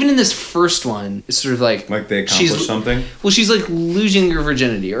 Even in this first one, it's sort of like they accomplish something. Well, she's like losing her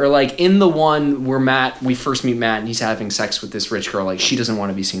virginity, or like in the one where we first meet Matt and he's having sex with this rich girl, like she doesn't want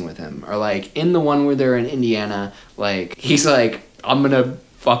to be seen with him, or like in the one where they're in Indiana, like he's like, I'm gonna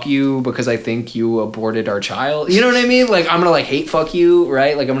fuck you because I think you aborted our child. You know what I mean? Like I'm gonna like hate fuck you,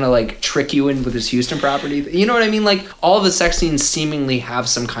 right? Like I'm gonna like trick you in with this Houston property. You know what I mean? Like all the sex scenes seemingly have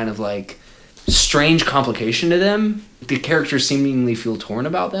some kind of like strange complication to them. The characters seemingly feel torn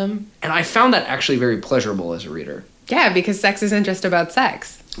about them. And I found that actually very pleasurable as a reader. Yeah, because sex isn't just about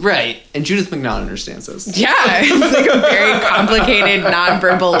sex. Right. And Judith McNaught understands this. Yeah. It's like a very complicated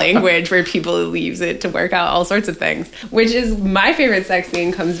nonverbal language where people use it to work out all sorts of things. Which is my favorite sex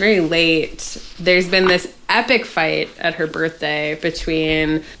scene comes very late. There's been this epic fight at her birthday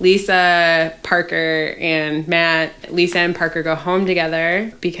between Lisa, Parker, and Matt. Lisa and Parker go home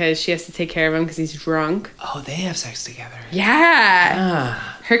together because she has to take care of him because he's drunk. Oh, they have sex together.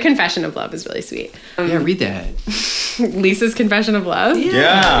 Yeah. Her confession of love is really sweet. Yeah, read that. Lisa's confession of love?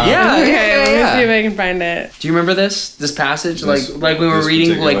 Yeah. Okay, let me see if I can find it. Do you remember this passage? Like when we were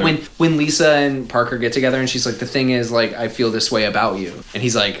reading, like when Lisa and Parker get together and she's like, the thing is, like, I feel this way about you. And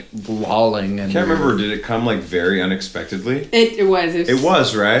he's like lolling. And I can't remember, did it come like very unexpectedly? It was. It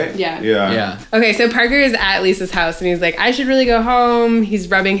was, right? Yeah. Okay, so Parker is at Lisa's house and he's like, I should really go home. He's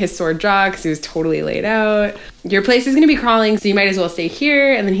rubbing his sore jaw because he was totally laid out. Your place is going to be crawling, so you might as well stay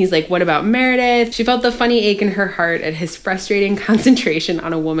here. And then he's like, what about Meredith? She felt the funny ache in her heart at his frustrating concentration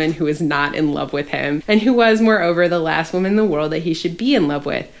on a woman who was not in love with him, and who was, moreover, the last woman in the world that he should be in love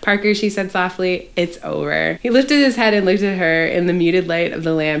with. Parker, she said softly, it's over. He lifted his head and looked at her in the muted light of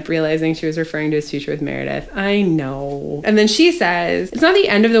the lamp, realizing she was referring to his future with Meredith. I know. And then she says, it's not the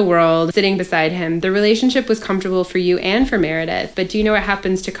end of the world. Sitting beside him, the relationship was comfortable for you and for Meredith, but do you know what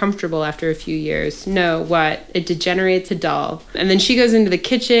happens to comfortable after a few years? No, what? It degenerates to dull. And then she goes into the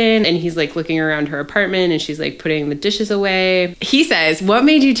kitchen and he's like looking around her apartment and she's like putting the dishes away. He says, what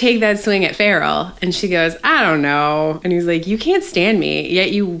made you take that swing at Farrell? And she goes, I don't know. And he's like, you can't stand me,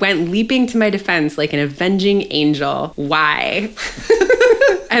 yet you went leaping to my defense like an avenging angel. Why?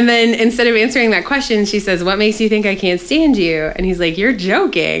 And then instead of answering that question, she says, what makes you think I can't stand you? And he's like, you're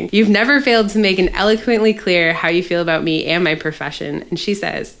joking. You've never failed to make it eloquently clear how you feel about me and my profession. And she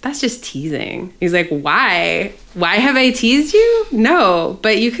says, that's just teasing. He's like, why? Why have I teased you? No,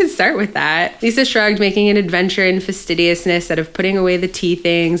 but you could start with that. Lisa shrugged, making an adventure in fastidiousness out of putting away the tea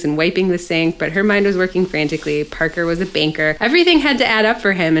things and wiping the sink, but her mind was working frantically. Parker was a banker. Everything had to add up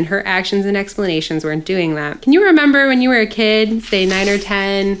for him, and her actions and explanations weren't doing that. Can you remember when you were a kid, say 9 or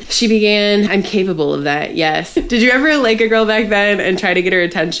 10? She began, I'm capable of that, yes. Did you ever like a girl back then and try to get her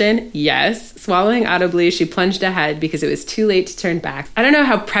attention? Yes. Swallowing audibly, she plunged ahead because it was too late to turn back. I don't know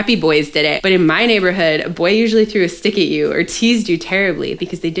how preppy boys did it, but in my neighborhood, a boy usually threw a stick at you or teased you terribly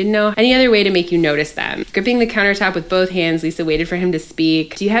because they didn't know any other way to make you notice them. Gripping the countertop with both hands, Lisa waited for him to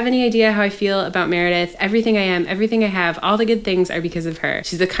speak. Do you have any idea how I feel about Meredith? Everything I am, everything I have, all the good things are because of her.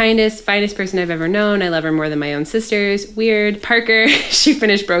 She's the kindest, finest person I've ever known. I love her more than my own sisters. Weird. Parker, she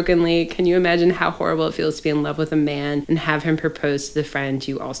finished brokenly. Can you imagine how horrible it feels to be in love with a man and have him propose to the friend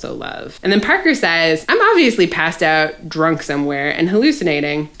you also love? And then Parker says, I'm obviously passed out, drunk somewhere, and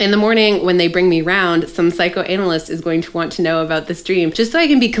hallucinating. In the morning, when they bring me round, some psychoanalyst is going to want to know about this dream, just so I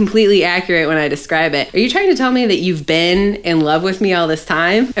can be completely accurate when I describe it. Are you trying to tell me that you've been in love with me all this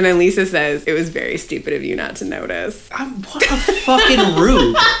time? And then Lisa says, it was very stupid of you not to notice. What a fucking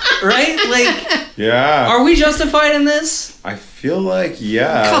rude, right? Like, yeah. Are we justified in this? I feel like,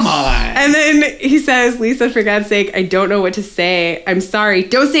 yeah. Come on. And then he says, Lisa, for God's sake, I don't know what to say. I'm sorry.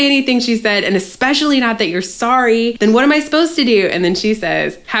 Don't say anything, she said, and especially not that you're sorry. Then what am I supposed to do? And then she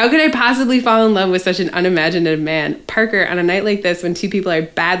says, how could I possibly fall in love with such an unimaginative man? Parker, on a night like this, when two people are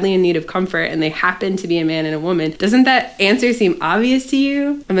badly in need of comfort and they happen to be a man and a woman, doesn't that answer seem obvious to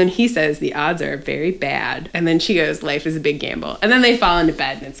you? And then he says, the odds are very bad. And then she goes, life is a big gamble. And then they fall into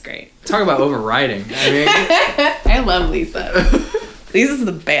bed and it's great. Talk about overriding. I mean, I love Lisa. Lisa's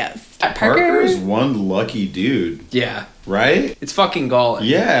the best. Parker's one lucky dude. Yeah. Right? It's fucking galling.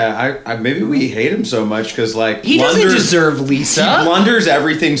 Yeah, I maybe we hate him so much because, like, he doesn't deserve Lisa. He blunders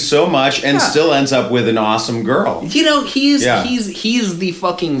everything so much and still ends up with an awesome girl. You know, he's the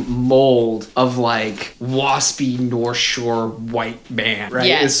fucking mold of, like, waspy North Shore white man, right?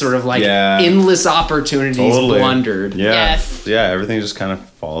 Yes. It's sort of like endless opportunities blundered. Yeah. Yes. Yeah, everything just kind of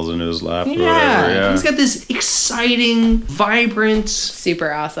falls into his lap or whatever. Yeah. He's got this exciting, vibrant,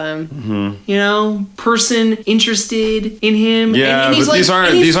 super awesome, you know, person interested in him. Yeah, and he's but like, these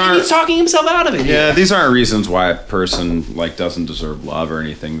aren't he's talking himself out of it. Yeah, these aren't reasons why a person like doesn't deserve love or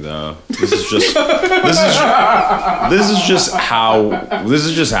anything, though. This is just this is just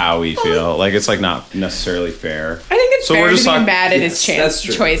how we feel. Like, it's like not necessarily fair. I think it's fair to be mad at his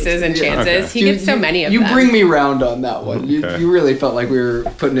choices and chances. Okay. He gets so many of them. You bring me round on that one. Okay. You really felt like we were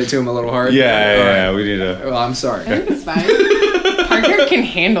putting it to him a little hard. Yeah, we need to. Well, I'm sorry. I think it's fine. Parker can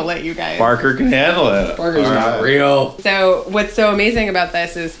handle it, you guys. Parker can handle it. Parker's not real. So what's so amazing about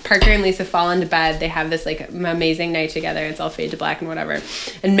this is Parker and Lisa fall into bed. They have this like amazing night together. It's all fade to black and whatever.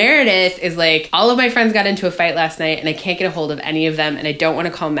 And Meredith is like, all of my friends got into a fight last night and I can't get a hold of any of them and I don't want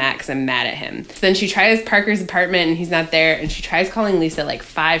to call Matt because I'm mad at him. So then she tries Parker's apartment and he's not there, and she tries calling Lisa like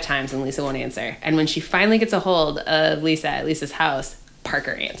 5 times and Lisa won't answer. And when she finally gets a hold of Lisa at Lisa's house,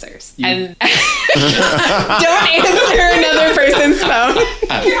 Parker answers. And don't answer another person's phone.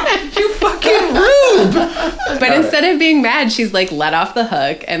 You fucking rude. But instead of being mad, she's like let off the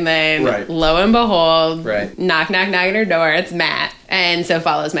hook, and then lo and behold, knock, knock, knock at her door. It's Matt. And so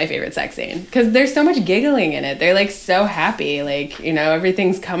follows my favorite sex scene. Because there's so much giggling in it. They're like so happy. Like, you know,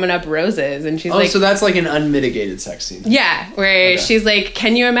 everything's coming up roses. And she's like... so that's like an unmitigated sex scene. Yeah. Where she's like,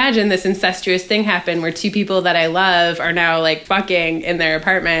 can you imagine this incestuous thing happen where 2 people that I love are now like fucking in their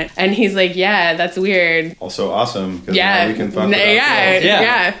apartment? And he's like, yeah, that's weird. Also awesome. Because now we can fuck with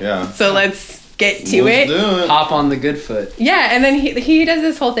yeah. So let's get to it. Hop on the good foot. Yeah, and then he does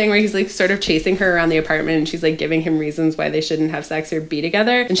this whole thing where he's like sort of chasing her around the apartment, and she's like giving him reasons why they shouldn't have sex or be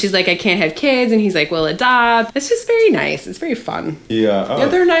together. And she's like, I can't have kids, and he's like, we'll adopt. It's just very nice. It's very fun. Yeah. Yeah,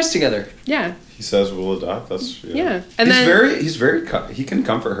 they're nice together. Yeah. He says we'll adopt. That's And he's very he can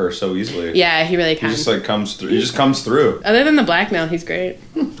comfort her so easily. Yeah, he really can. He just like comes through. He just comes through. Other than the blackmail, he's great.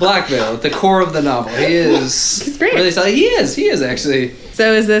 Blackmail at the core of the novel. He is. He's great. He is actually.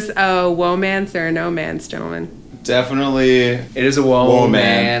 So is this a womance or a no-mance, gentlemen? Definitely. It is a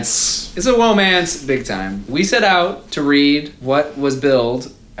womance. It's a womance, big time. We set out to read what was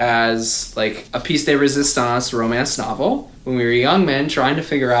billed as like a piece de resistance romance novel when we were young men trying to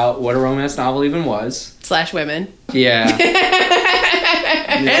figure out what a romance novel even was. / women. Yeah.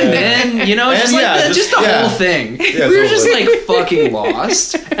 And then, you know, just the whole thing. Yeah, we were just like fucking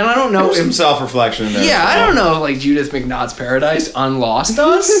lost. And I don't know. Some self-reflection in there. Yeah, I don't know if like Judith McNaught's Paradise unlost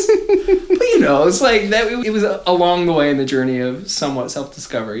us. But you know, it's like that. It was along the way in the journey of somewhat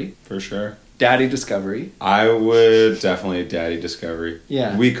self-discovery. For sure. Daddy discovery. I would definitely daddy discovery.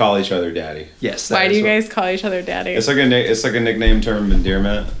 Yeah. We call each other daddy. Yes. Why do you guys call each other daddy? It's like a nickname term of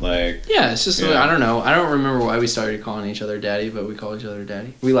endearment. Like. Yeah, it's just I don't know. I don't remember why we started calling each other daddy, but we call each other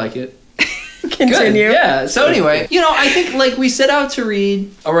daddy. We like it. Continue. Good. Yeah. So anyway, you know, I think like we set out to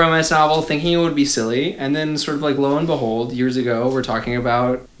read a romance novel thinking it would be silly, and then sort of like lo and behold, years ago, we're talking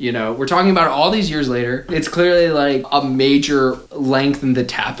about all these years later. It's clearly like a major length in the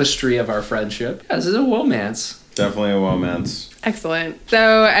tapestry of our friendship. Yeah, this is a romance. Definitely a romance. Excellent.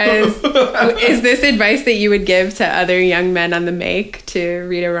 So, is this advice that you would give to other young men on the make to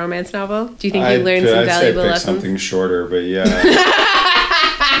read a romance novel? Do you think you learned some valuable lessons? Something shorter, but yeah.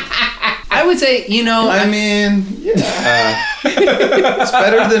 I would say, you know, I mean, yeah, it's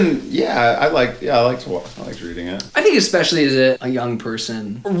better than I liked reading it. I think especially as a young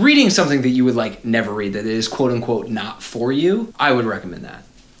person, reading something that you would like never read that is quote unquote not for you, I would recommend that.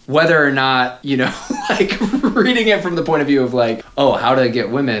 whether or not, you know, like reading it from the point of view of like, oh, how to get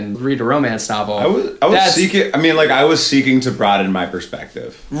women read a romance novel. I was seeking to broaden my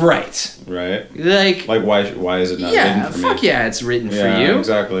perspective. Right. Like why is it not written for me? Fuck yeah, it's written for you.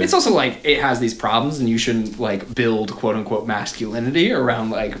 Exactly. It's also like it has these problems and you shouldn't like build quote unquote masculinity around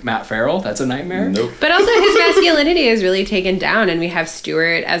like Matt Farrell. That's a nightmare. Nope. But also his masculinity is really taken down, and we have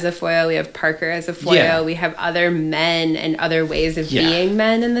Stuart as a foil, we have Parker as a foil, we have other men and other ways of being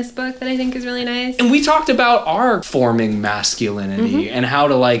men in this book that I think is really nice. And we talked about our forming masculinity and how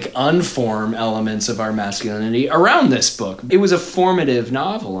to like unform elements of our masculinity around this book. It was a formative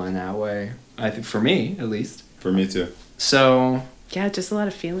novel in that way, I think, for me at least. For me too. So yeah, just a lot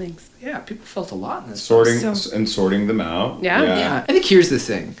of feelings. Yeah, people felt a lot in this. Sorting them out. Yeah. I think here's the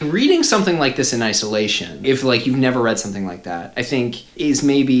thing. Reading something like this in isolation, if like you've never read something like that, I think is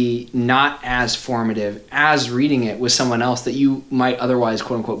maybe not as formative as reading it with someone else that you might otherwise,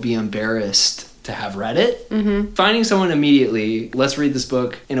 quote unquote, be embarrassed to have read it. Finding someone immediately, let's read this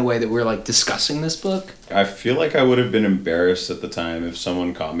book in a way that we're like discussing this book. I feel like I would have been embarrassed at the time if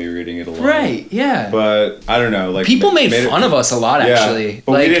someone caught me reading it alone. Right, yeah. But I don't know, like people made fun of us a lot actually.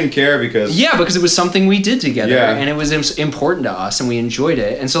 But like, we didn't care because it was something we did together and it was important to us and we enjoyed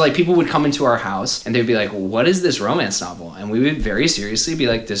it. And so like people would come into our house and they'd be like, what is this romance novel? And we would very seriously be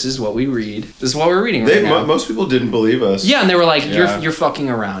like, this is what we read. This is what we're reading right now. Most people didn't believe us. Yeah, and they were like, you're fucking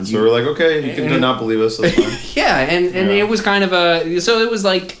around. So we're like, okay, you can not believe us, that's fine. and it was kind of so it was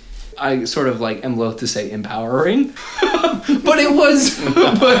like, I sort of like am loath to say empowering, but it was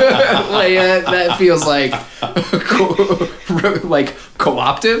like that feels like like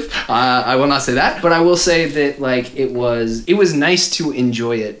co-optive. I will not say that, but I will say that like it was nice to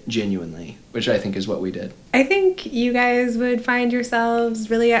enjoy it genuinely, which I think is what we did. I think you guys would find yourselves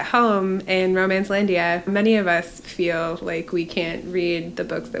really at home in Romancelandia. Many of us feel like we can't read the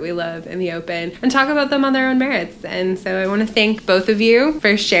books that we love in the open and talk about them on their own merits. And so I want to thank both of you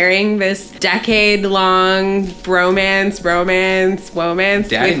for sharing this decade-long womance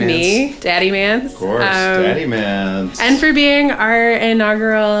with me. Daddy Mans. Of course, Daddy Mans. And for being our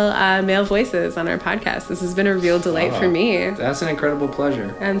inaugural male voices on our podcast. This has been a real delight for me. That's an incredible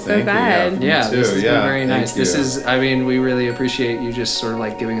pleasure. I'm so glad. Yeah, this has been very nice. This you. is, I mean, we really appreciate you just sort of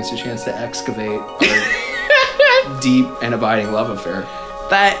like giving us a chance to excavate our deep and abiding love affair.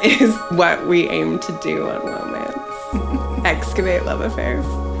 That is what we aim to do on Womance. Excavate love affairs.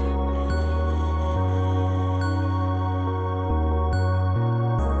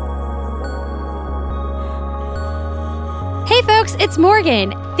 Hey folks, it's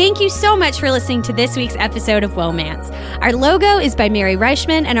Morgan. Thank you so much for listening to this week's episode of Womance. Our logo is by Mary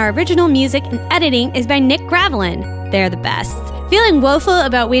Reichman, and our original music and editing is by Nick Gravelin. They're the best. Feeling woeful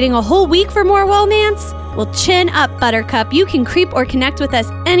about waiting a whole week for more Womance? Well, chin up, Buttercup. You can creep or connect with us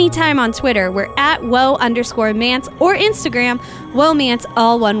anytime on Twitter. We're at @wo_mance or Instagram, Womance,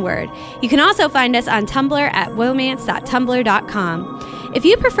 all one word. You can also find us on Tumblr at womance.tumblr.com. If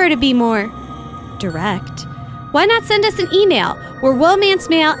you prefer to be more direct, why not send us an email? We're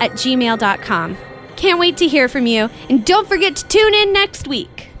womancemail@gmail.com. Can't wait to hear from you, and don't forget to tune in next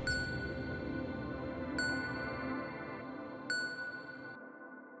week.